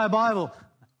the entire Bible.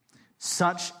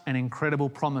 Such an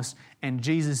incredible promise. And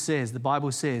Jesus says, the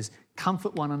Bible says,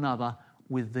 comfort one another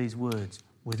with these words,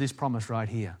 with this promise right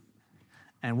here.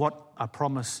 And what a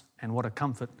promise and what a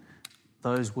comfort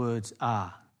those words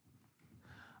are.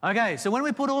 Okay, so when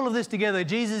we put all of this together,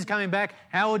 Jesus is coming back.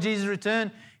 How will Jesus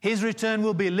return? His return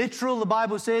will be literal. The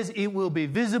Bible says it will be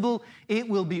visible, it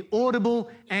will be audible,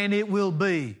 and it will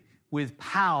be with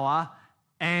power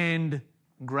and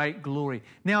great glory.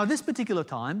 Now, at this particular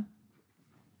time,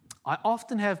 I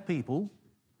often have people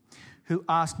who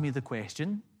ask me the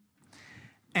question,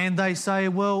 and they say,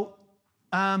 well,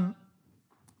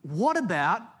 what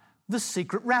about the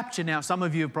secret rapture? Now, some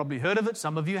of you have probably heard of it,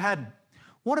 some of you hadn't.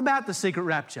 What about the secret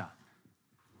rapture?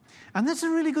 And that's a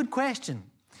really good question,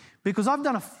 because I've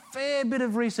done a fair bit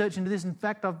of research into this. In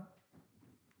fact, I've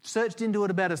searched into it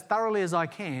about as thoroughly as I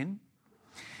can.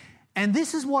 And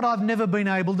this is what I've never been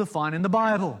able to find in the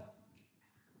Bible.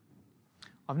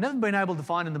 I've never been able to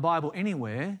find in the Bible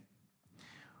anywhere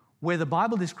where the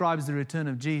Bible describes the return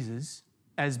of Jesus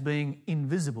as being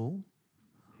invisible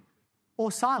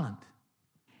or silent.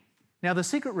 Now, the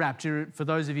secret rapture, for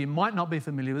those of you who might not be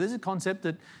familiar with, is a concept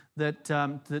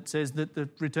that says that the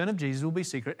return of Jesus will be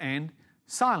secret and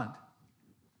silent,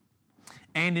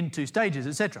 and in 2 stages,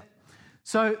 etc.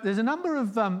 So there's a number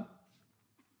of...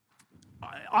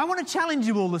 I want to challenge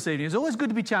you all this evening. It's always good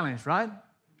to be challenged, right?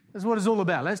 That's what it's all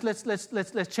about.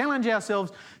 Let's challenge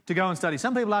ourselves to go and study.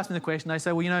 Some people ask me the question. They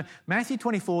say, well, Matthew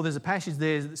 24. There's a passage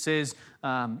there that says,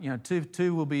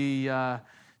 two will be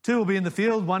in the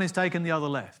field. One is taken, the other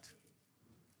left.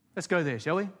 Let's go there,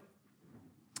 shall we?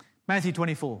 Matthew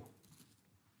 24.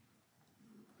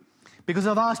 Because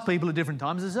I've asked people at different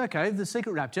times, it's okay, the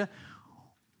secret rapture,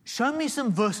 show me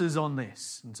some verses on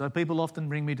this. And so people often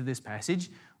bring me to this passage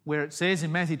where it says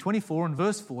in Matthew 24 and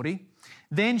verse 40,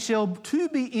 "Then shall 2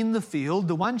 be in the field,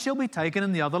 the one shall be taken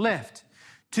and the other left.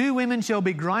 2 women shall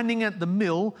be grinding at the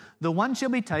mill, the one shall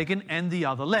be taken and the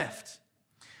other left."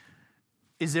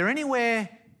 Is there anywhere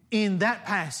in that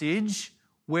passage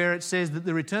where it says that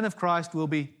the return of Christ will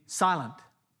be silent?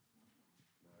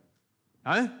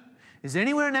 No? Is there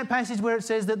anywhere in that passage where it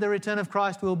says that the return of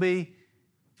Christ will be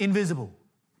invisible?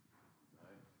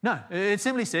 No. It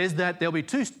simply says that there'll be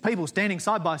two people standing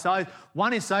side by side.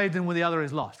 One is saved and the other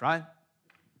is lost, right?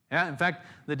 Yeah. In fact,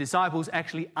 the disciples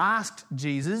actually asked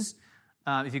Jesus,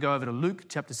 if you go over to Luke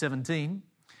chapter 17,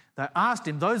 they asked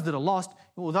him, those that are lost,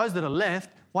 or those that are left,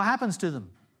 what happens to them?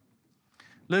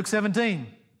 Luke 17,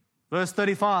 verse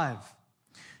 35.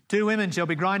 2 women shall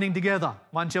be grinding together.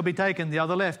 One shall be taken, the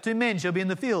other left. 2 men shall be in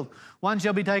the field. One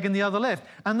shall be taken, the other left.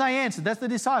 And they answered, that's the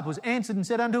disciples, answered and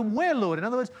said unto him, where, Lord? In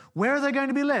other words, where are they going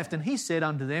to be left? And he said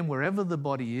unto them, wherever the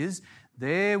body is,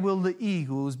 there will the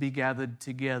eagles be gathered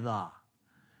together.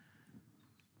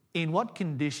 In what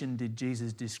condition did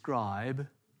Jesus describe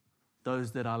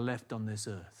those that are left on this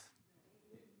earth?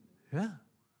 Yeah,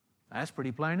 that's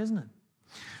pretty plain, isn't it?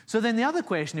 So then the other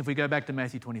question, if we go back to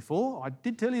Matthew 24, I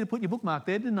did tell you to put your bookmark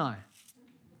there, didn't I?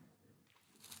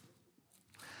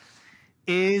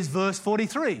 Is verse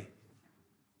 43.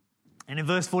 And in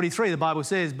verse 43, the Bible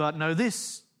says, but know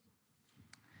this,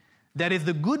 that if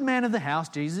the good man of the house,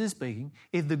 Jesus is speaking,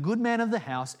 if the good man of the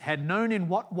house had known in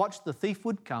what watch the thief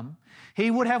would come, he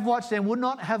would have watched and would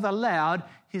not have allowed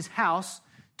his house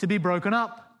to be broken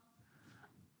up.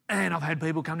 And I've had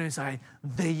people come to me and say,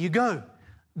 there you go.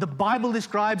 The Bible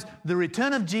describes the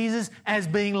return of Jesus as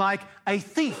being like a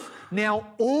thief. Now,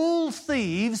 all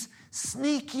thieves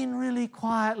sneak in really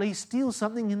quietly, steal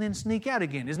something, and then sneak out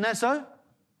again. Isn't that so?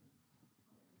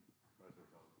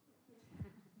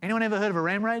 Anyone ever heard of a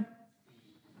ram raid?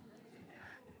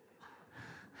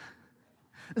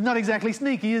 It's not exactly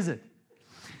sneaky, is it?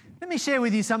 Let me share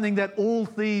with you something that all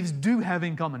thieves do have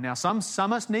in common. Now, some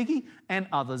are sneaky and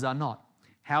others are not.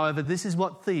 However, this is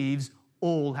what thieves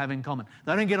all have in common.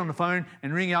 They don't get on the phone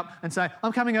and ring up and say,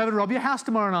 I'm coming over to rob your house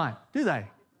tomorrow night, do they?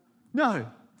 No.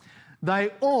 They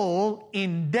all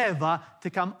endeavour to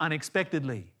come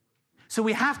unexpectedly. So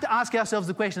we have to ask ourselves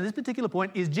the question at this particular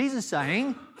point, is Jesus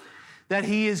saying that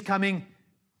he is coming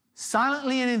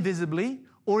silently and invisibly,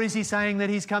 or is he saying that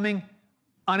he's coming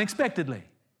unexpectedly?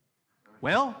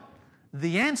 Well,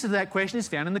 the answer to that question is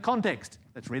found in the context.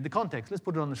 Let's read the context. Let's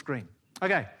put it on the screen.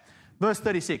 Okay, verse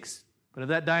 36. But of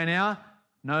that day and hour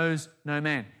knows no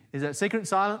man. Is that secret,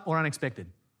 silent, or unexpected?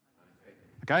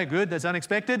 Okay, good. That's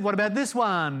unexpected. What about this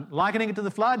one? Likening it to the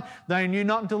flood, they knew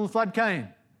not until the flood came.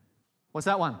 What's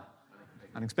that one?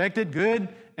 Unexpected. Good.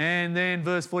 And then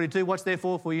verse 42, watch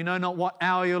therefore, for you know not what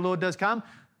hour your Lord does come.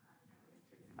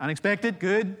 Unexpected.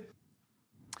 Good.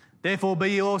 Therefore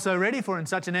be ye also ready, for in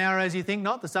such an hour as you think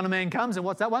not, the Son of Man comes. And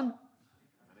what's that one?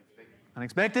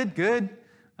 Unexpected. Good.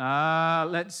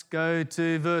 Let's go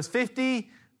to verse 50.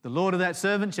 The Lord of that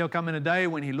servant shall come in a day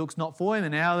when he looks not for him,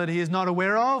 an hour that he is not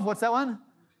aware of. What's that one?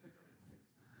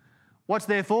 Watch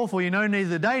therefore, for you know neither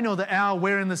the day nor the hour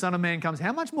wherein the Son of Man comes.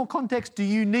 How much more context do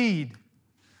you need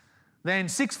than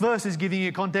 6 verses giving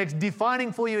you context,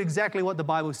 defining for you exactly what the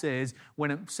Bible says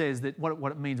when it says that,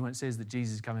 what it means when it says that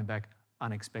Jesus is coming back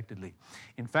unexpectedly?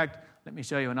 In fact, let me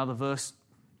show you another verse.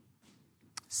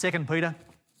 2 Peter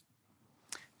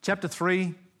chapter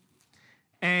 3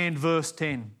 and verse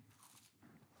 10.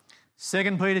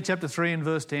 2 Peter chapter 3 and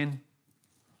verse 10.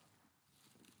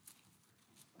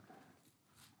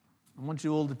 I want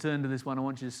you all to turn to this one. I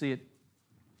want you to see it.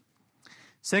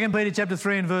 2 Peter chapter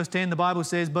 3 and verse 10, the Bible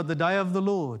says, but the day of the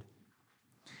Lord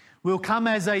will come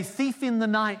as a thief in the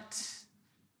night,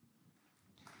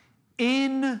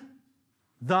 in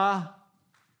the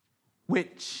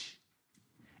which.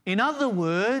 In other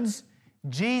words,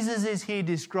 Jesus is here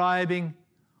describing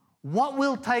what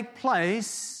will take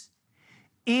place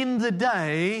in the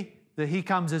day that he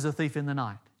comes as a thief in the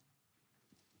night.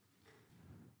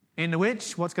 In the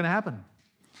which, what's going to happen?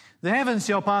 The heavens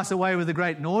shall pass away with a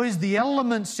great noise, the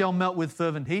elements shall melt with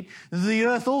fervent heat, the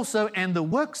earth also and the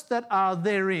works that are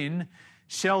therein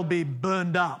shall be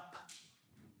burned up.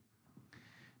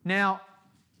 Now,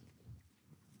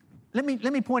 let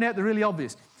me point out the really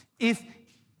obvious. If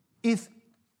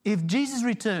Jesus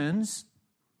returns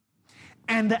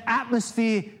and the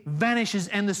atmosphere vanishes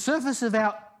and the surface of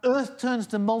our earth turns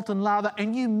to molten lava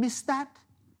and you miss that,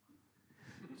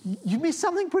 you miss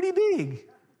something pretty big.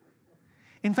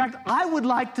 In fact, I would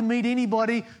like to meet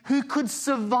anybody who could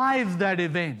survive that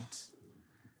event.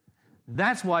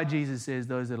 That's why Jesus says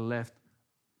those that are left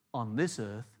on this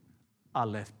earth are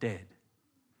left dead.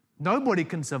 Nobody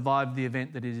can survive the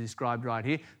event that is described right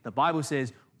here. The Bible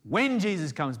says when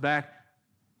Jesus comes back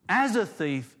as a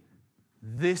thief,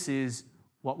 this is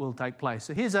what will take place.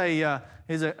 So here's what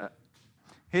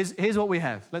we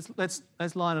have.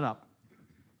 Let's line it up.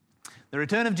 The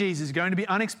return of Jesus is going to be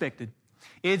unexpected.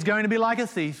 It's going to be like a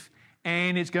thief,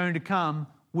 and it's going to come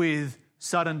with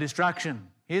sudden destruction.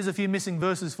 Here's a few missing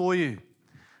verses for you.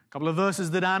 A couple of verses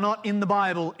that are not in the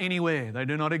Bible anywhere. They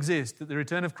do not exist. That the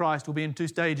return of Christ will be in 2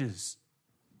 stages.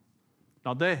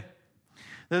 Not there.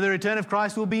 That the return of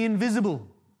Christ will be invisible.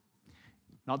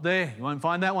 Not there. You won't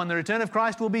find that one. The return of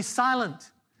Christ will be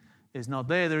silent. It's not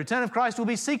there. The return of Christ will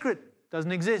be secret.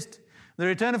 Doesn't exist. The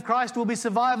return of Christ will be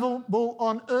survivable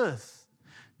on earth.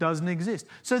 Doesn't exist.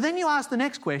 So then you ask the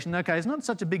next question. Okay, it's not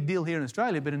such a big deal here in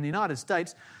Australia, but in the United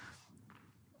States,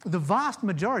 the vast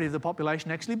majority of the population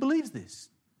actually believes this.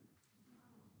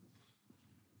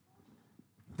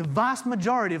 The vast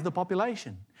majority of the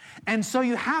population. And so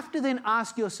you have to then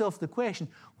ask yourself the question,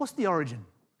 what's the origin?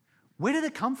 Where did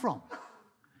it come from?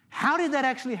 How did that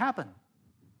actually happen?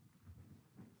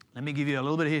 Let me give you a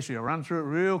little bit of history. I'll run through it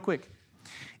real quick.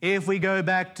 If we go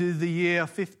back to the year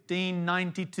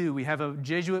 1592, we have a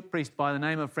Jesuit priest by the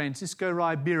name of Francisco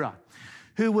Ribera,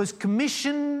 who was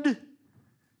commissioned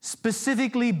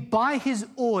specifically by his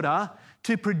order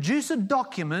to produce a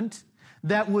document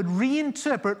that would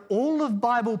reinterpret all of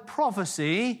Bible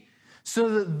prophecy so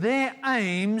that their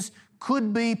aims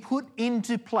could be put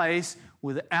into place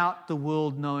without the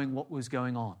world knowing what was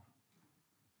going on.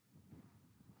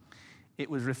 It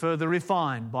was further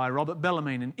refined by Robert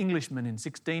Bellarmine, an Englishman, in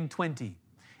 1620.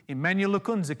 Emmanuel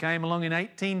Lacunza came along in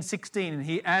 1816 and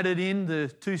he added in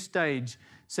the 2-stage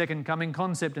second coming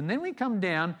concept. And then we come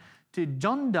down to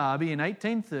John Darby in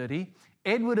 1830,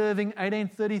 Edward Irving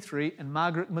 1833, and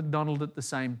Margaret MacDonald at the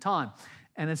same time.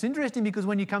 And it's interesting because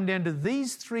when you come down to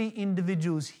these 3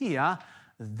 individuals here,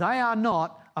 they are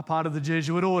not a part of the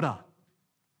Jesuit order.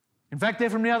 In fact, they're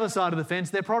from the other side of the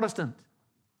fence. They're Protestant.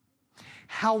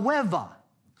 However,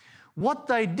 what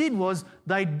they did was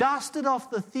they dusted off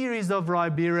the theories of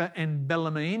Ribera and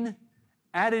Bellarmine,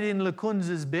 added in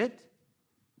Lacunza's bit,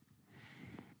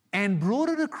 and brought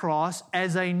it across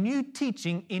as a new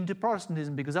teaching into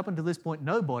Protestantism, because up until this point,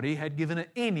 nobody had given it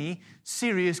any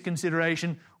serious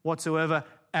consideration whatsoever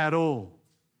at all.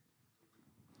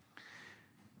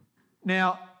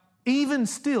 Now, even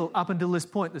still, up until this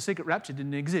point, the secret rapture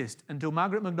didn't exist until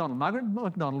Margaret MacDonald. Margaret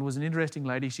MacDonald was an interesting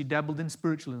lady. She dabbled in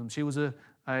spiritualism. She was a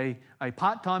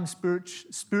part-time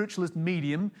spiritualist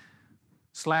medium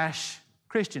 /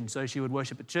 Christian. So she would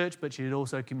worship at church, but she would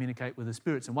also communicate with the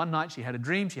spirits. And one night she had a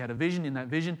dream. She had a vision. In that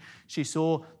vision, she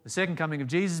saw the second coming of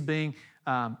Jesus being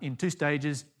in 2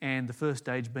 stages, and the first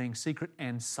stage being secret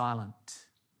and silent.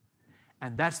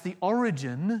 And that's the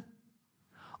origin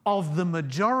of the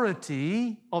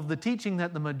majority of the teaching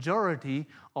that the majority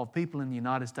of people in the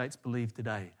United States believe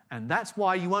today. And that's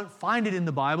why you won't find it in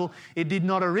the Bible. It did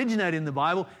not originate in the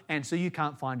Bible, and so you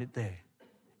can't find it there.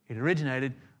 It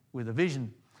originated with a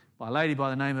vision by a lady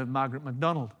by the name of Margaret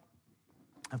MacDonald.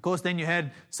 Of course, then you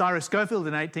had Cyrus Scofield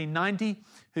in 1890,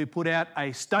 who put out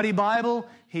a study Bible.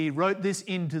 He wrote this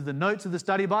into the notes of the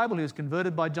study Bible. He was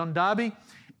converted by John Darby,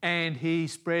 and he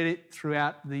spread it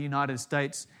throughout the United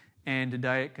States. And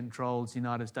today it controls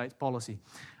United States policy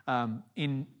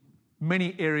in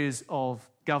many areas of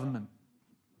government.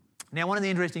 Now, one of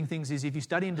the interesting things is if you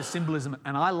study into symbolism,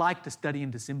 and I like to study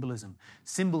into symbolism,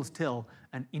 symbols tell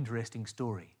an interesting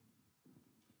story.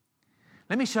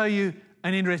 Let me show you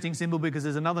an interesting symbol, because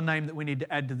there's another name that we need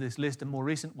to add to this list, a more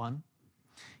recent one.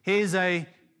 Here's a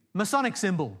Masonic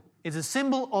symbol. It's a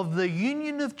symbol of the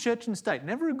union of church and state.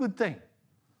 Never a good thing.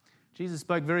 Jesus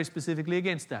spoke very specifically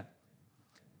against that.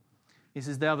 He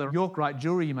says, "Thou the York-Rite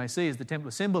jewelry you may see is the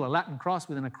Templar symbol, a Latin cross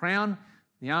within a crown.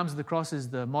 The arms of the cross is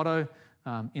the motto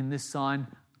in this sign,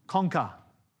 conquer."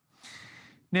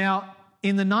 Now,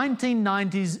 in the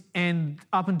 1990s and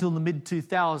up until the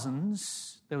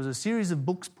mid-2000s, there was a series of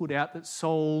books put out that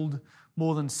sold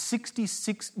more than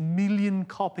 66 million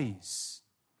copies.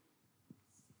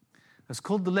 It's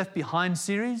called the Left Behind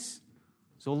series.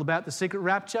 It's all about the secret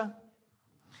rapture.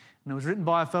 And it was written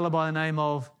by a fellow by the name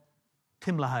of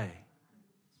Tim LaHaye.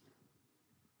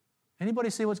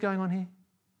 Anybody see what's going on here?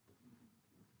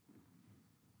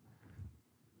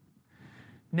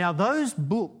 Now, those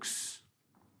books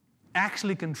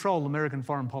actually control American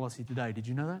foreign policy today. Did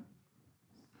you know that?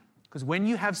 Because when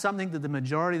you have something that the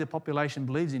majority of the population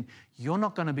believes in, you're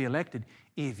not going to be elected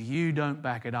if you don't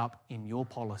back it up in your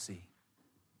policy.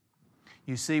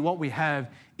 You see, what we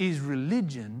have is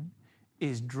religion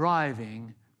is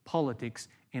driving politics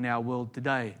in our world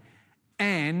today.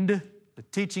 And the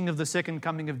teaching of the second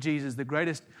coming of Jesus,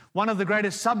 one of the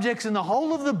greatest subjects in the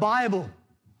whole of the Bible,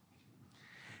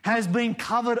 has been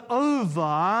covered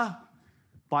over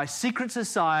by secret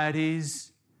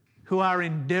societies who are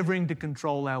endeavouring to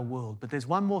control our world. But there's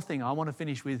one more thing I want to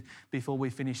finish with before we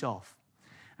finish off.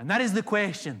 And that is the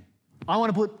question. I want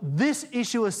to put this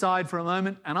issue aside for a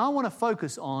moment, and I want to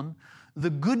focus on the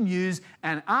good news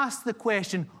and ask the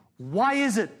question, why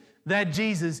is it that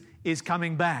Jesus is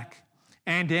coming back?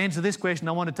 And to answer this question,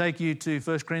 I want to take you to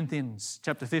 1 Corinthians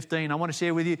chapter 15. I want to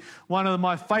share with you one of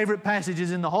my favourite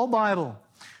passages in the whole Bible.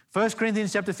 1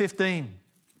 Corinthians chapter 15.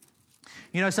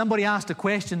 You know, somebody asked a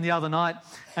question the other night,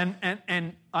 and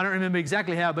I don't remember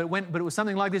exactly how, but it was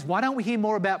something like this. Why don't we hear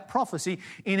more about prophecy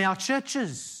in our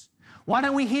churches? Why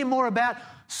don't we hear more about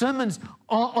sermons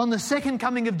on the second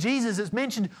coming of Jesus? It's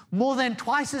mentioned more than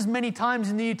twice as many times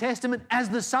in the New Testament as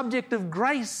the subject of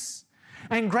grace.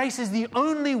 And grace is the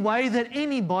only way that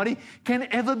anybody can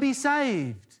ever be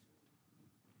saved.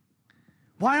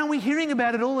 Why aren't we hearing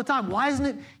about it all the time? Why isn't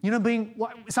it, being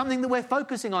something that we're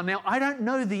focusing on? Now, I don't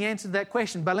know the answer to that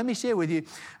question, but let me share with you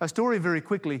a story very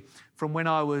quickly from when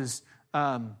I was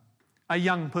a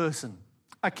young person,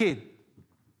 a kid.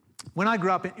 When I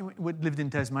grew up, we lived in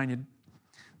Tasmania.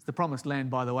 It's the promised land,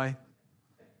 by the way.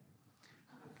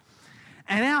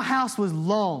 And our house was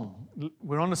long.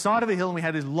 We're on the side of a hill and we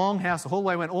had this long house. The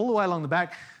hallway went all the way along the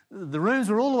back. The rooms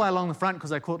were all the way along the front because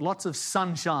they caught lots of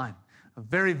sunshine. A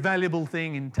very valuable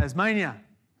thing in Tasmania.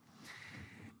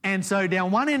 And so down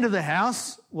one end of the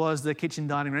house was the kitchen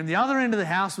dining room. The other end of the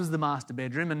house was the master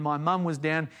bedroom. And my mum was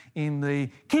down in the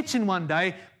kitchen one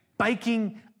day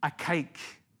baking a cake.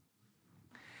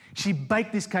 She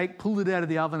baked this cake, pulled it out of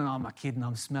the oven, and I'm a kid and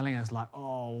I'm smelling it. It's like,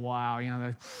 oh, wow,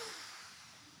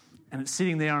 and it's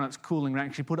sitting there on its cooling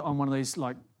rack. She put it on one of these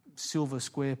like silver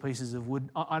square pieces of wood.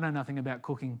 I know nothing about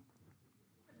cooking.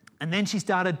 And then she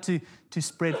started to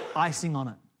spread icing on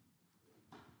it.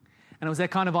 And it was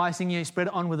that kind of icing, you spread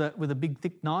it on with a big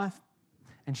thick knife.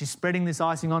 And she's spreading this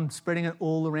icing on, spreading it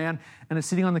all around. And it's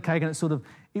sitting on the cake and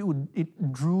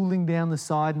it drooling down the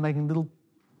side and making little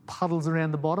puddles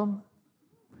around the bottom.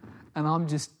 And I'm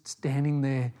just standing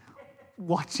there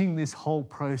watching this whole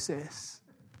process.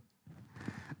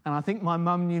 And I think my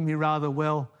mum knew me rather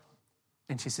well.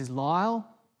 And she says, Lyle,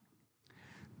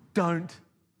 don't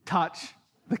touch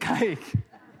the cake.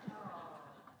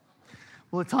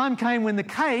 Well, the time came when the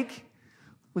cake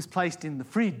was placed in the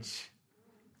fridge.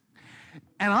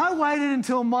 And I waited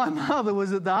until my mother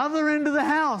was at the other end of the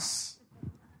house.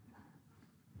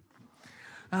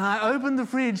 And I opened the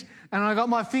fridge and I got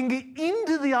my finger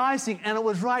into the icing and it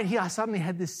was right here. I suddenly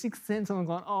had this sixth sense and I'm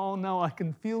going, oh no, I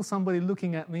can feel somebody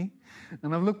looking at me.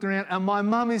 And I've looked around and my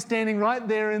mum is standing right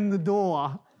there in the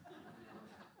door.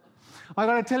 I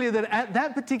got to tell you that at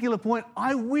that particular point,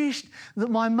 I wished that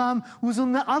my mum was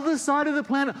on the other side of the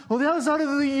planet or the other side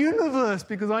of the universe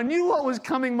because I knew what was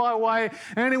coming my way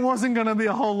and it wasn't going to be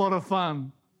a whole lot of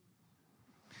fun.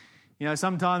 You know,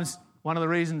 sometimes one of the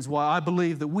reasons why I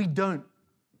believe that we don't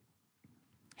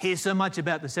hear so much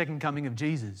about the second coming of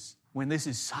Jesus when this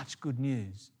is such good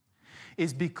news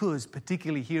is because,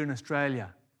 particularly here in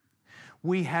Australia,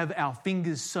 we have our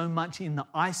fingers so much in the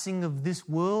icing of this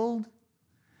world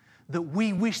that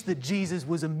we wish that Jesus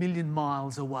was 1,000,000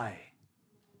 miles away.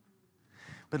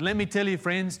 But let me tell you,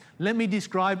 friends, let me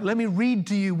read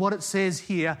to you what it says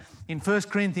here in 1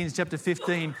 Corinthians chapter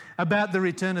 15 about the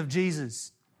return of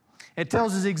Jesus. It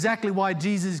tells us exactly why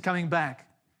Jesus is coming back.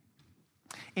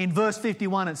 In verse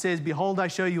 51 it says, behold, I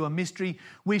show you a mystery.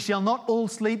 We shall not all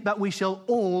sleep, but we shall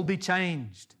all be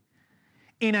changed.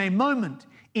 In a moment,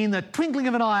 in the twinkling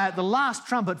of an eye, at the last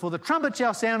trumpet, for the trumpet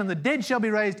shall sound and the dead shall be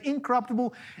raised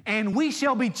incorruptible and we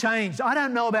shall be changed. I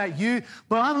don't know about you,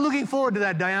 but I'm looking forward to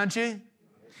that day, aren't you?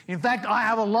 In fact, I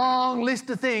have a long list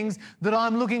of things that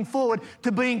I'm looking forward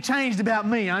to being changed about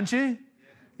me, aren't you?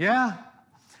 Yeah?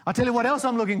 I'll tell you what else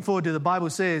I'm looking forward to. The Bible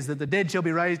says that the dead shall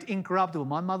be raised incorruptible.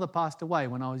 My mother passed away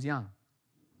when I was young.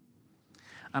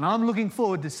 And I'm looking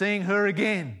forward to seeing her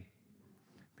again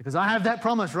because I have that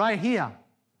promise right here.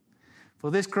 For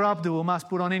this corruptible must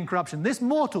put on incorruption. This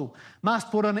mortal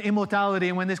must put on immortality.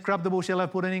 And when this corruptible shall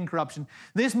have put on incorruption,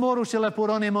 this mortal shall have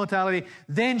put on immortality.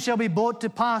 Then shall be brought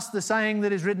to pass the saying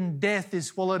that is written, death is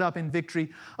swallowed up in victory.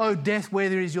 O death,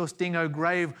 where is your sting? O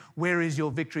grave, where is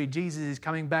your victory? Jesus is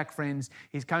coming back, friends.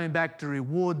 He's coming back to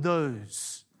reward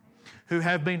those who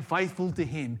have been faithful to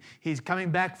him. He's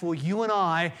coming back for you and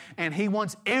I, and he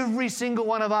wants every single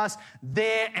one of us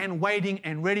there and waiting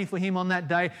and ready for him on that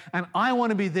day. And I want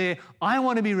to be there. I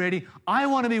want to be ready. I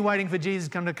want to be waiting for Jesus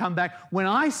to come back. When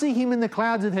I see him in the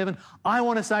clouds of heaven, I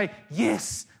want to say,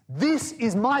 yes, this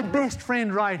is my best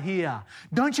friend right here.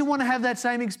 Don't you want to have that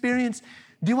same experience?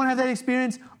 Do you want to have that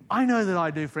experience? I know that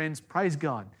I do, friends. Praise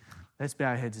God. Let's bow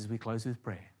our heads as we close with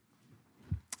prayer.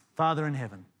 Father in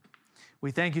heaven, we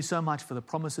thank you so much for the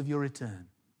promise of your return.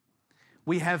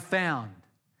 We have found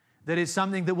that it's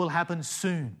something that will happen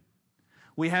soon.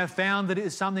 We have found that it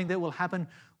is something that will happen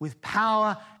with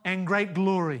power and great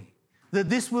glory. that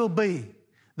this will be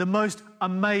the most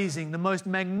amazing, the most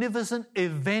magnificent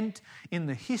event in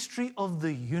the history of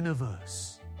the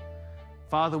universe.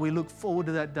 Father, we look forward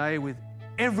to that day with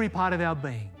every part of our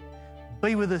being.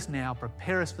 Be with us now.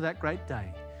 Prepare us for that great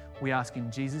day. We ask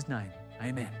in Jesus' name.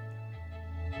 Amen.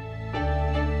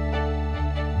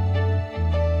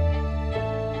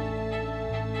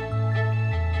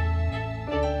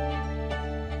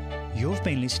 You've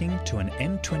been listening to an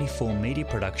M24 media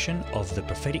production of The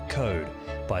Prophetic Code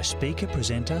by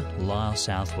speaker-presenter Lyle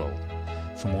Southwell.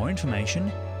 For more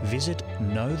information, visit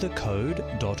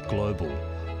knowthecode.global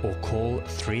or call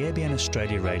 3ABN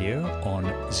Australia Radio on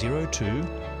 02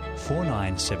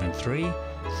 4973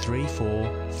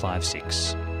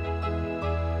 3456.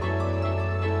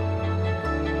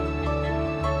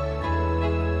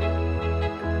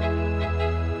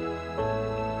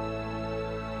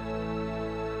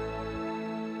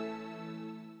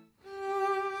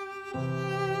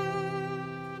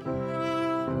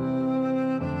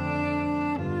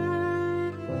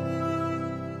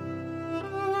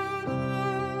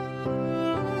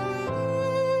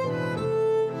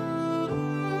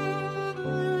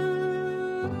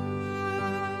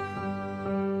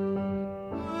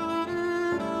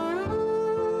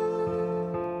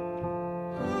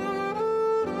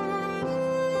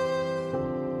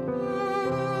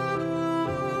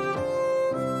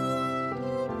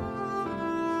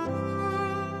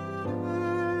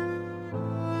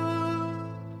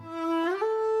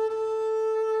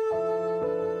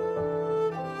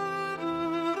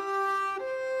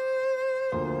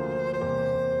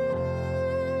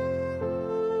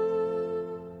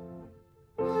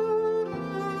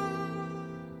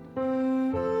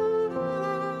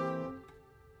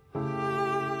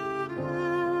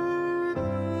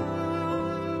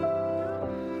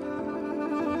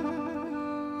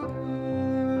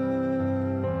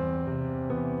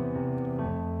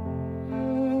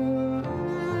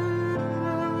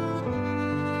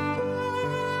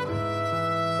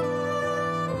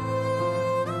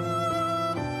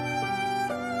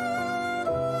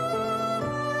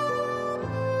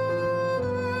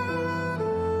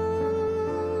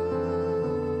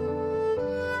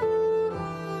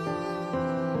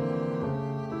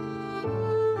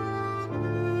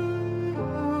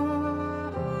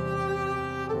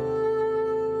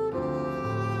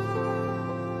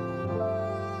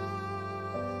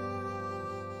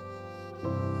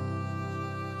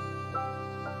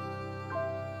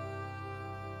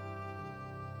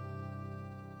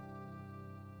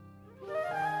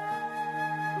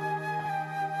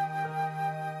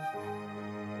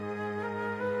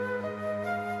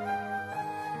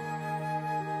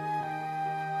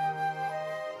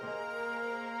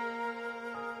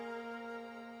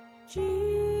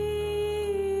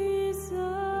 Jesus,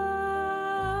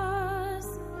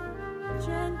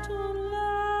 gentle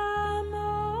Lamb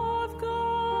of God,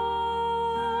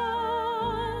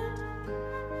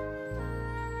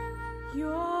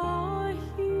 your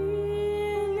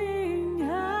healing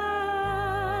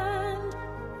hand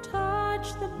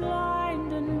touch the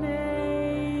blind and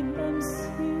made them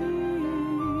see.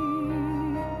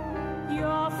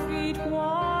 Your feet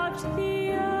walked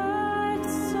the earth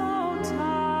so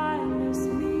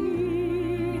tirelessly,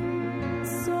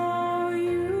 so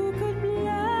you could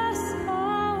bless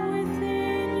all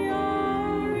within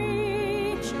your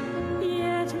reach.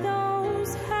 Yet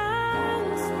those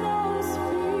hands, those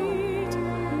feet,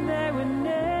 they were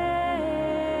nailed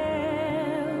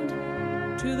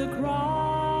to the cross.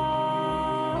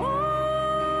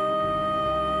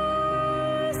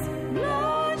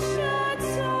 Blood shed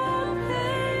so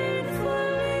painfully,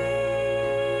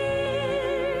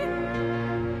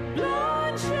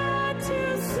 blood shed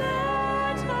to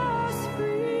set us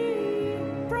free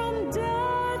from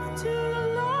death to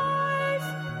life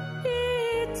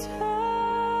eternally.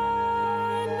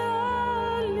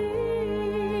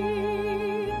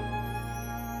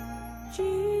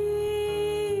 Jesus,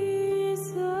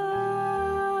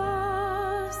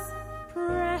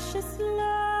 precious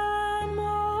Lamb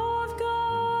of God,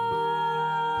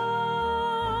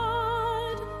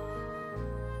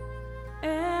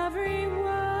 every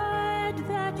word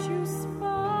that you spoke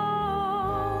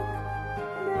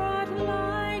brought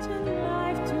light and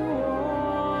life to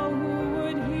all who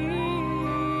would hear.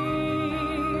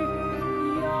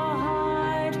 Your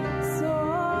heart so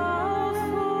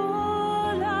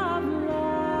full of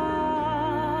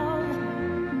love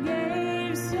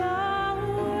gave so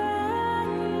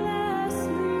endless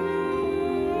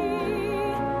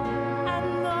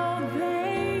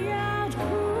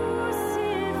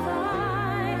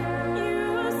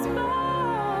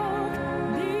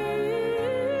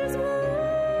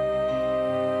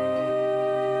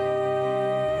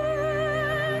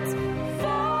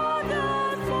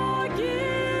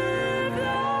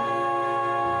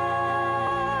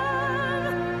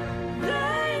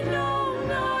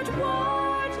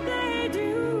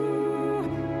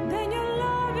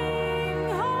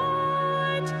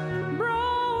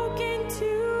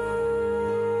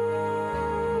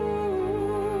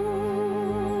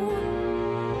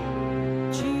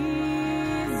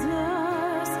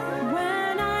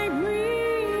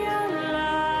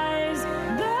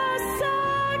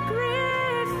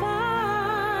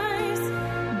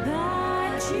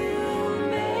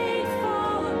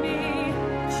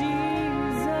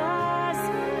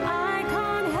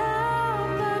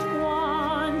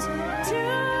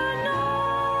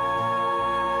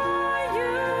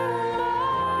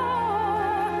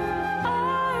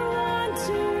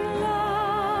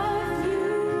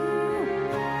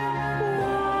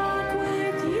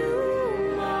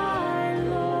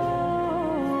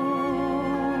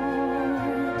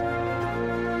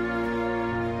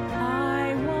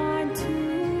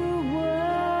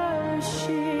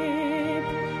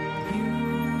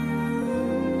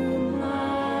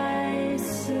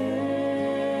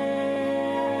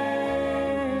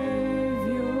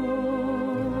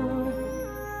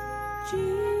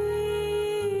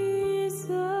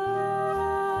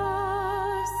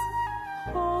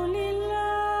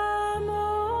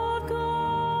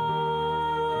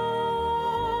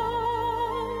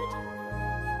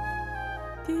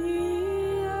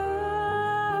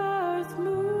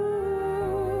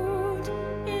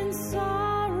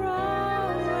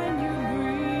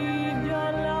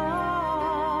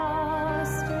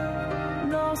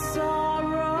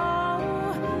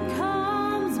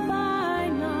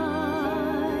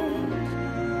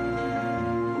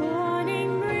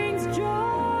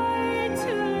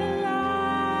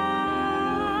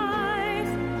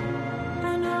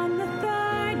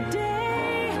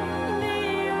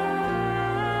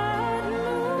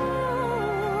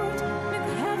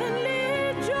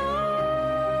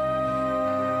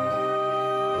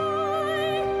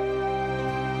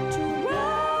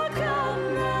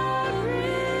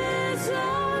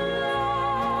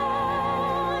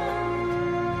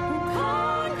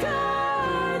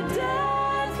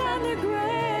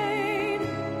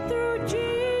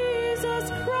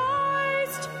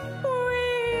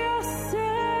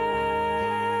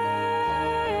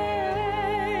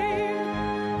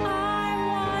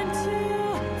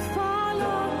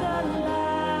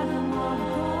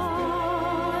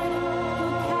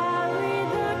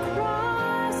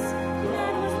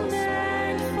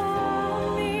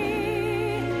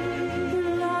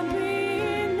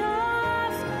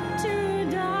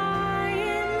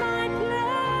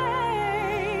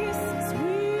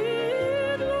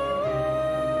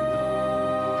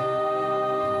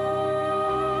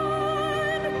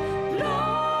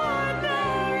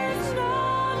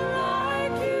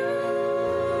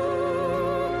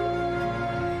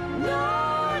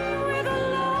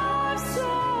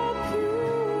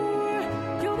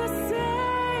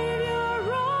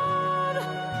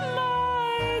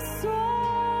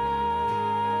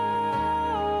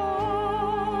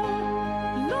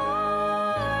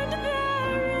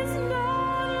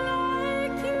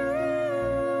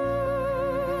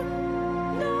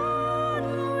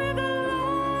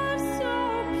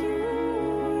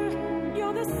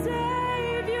the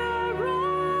Savior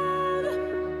of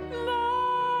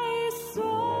my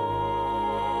soul.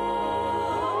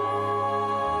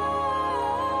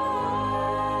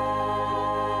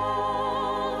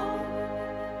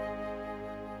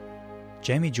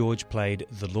 Jamie George played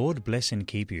The Lord Bless and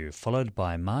Keep You, followed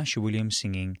by Marsha Williams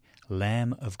singing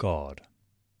Lamb of God.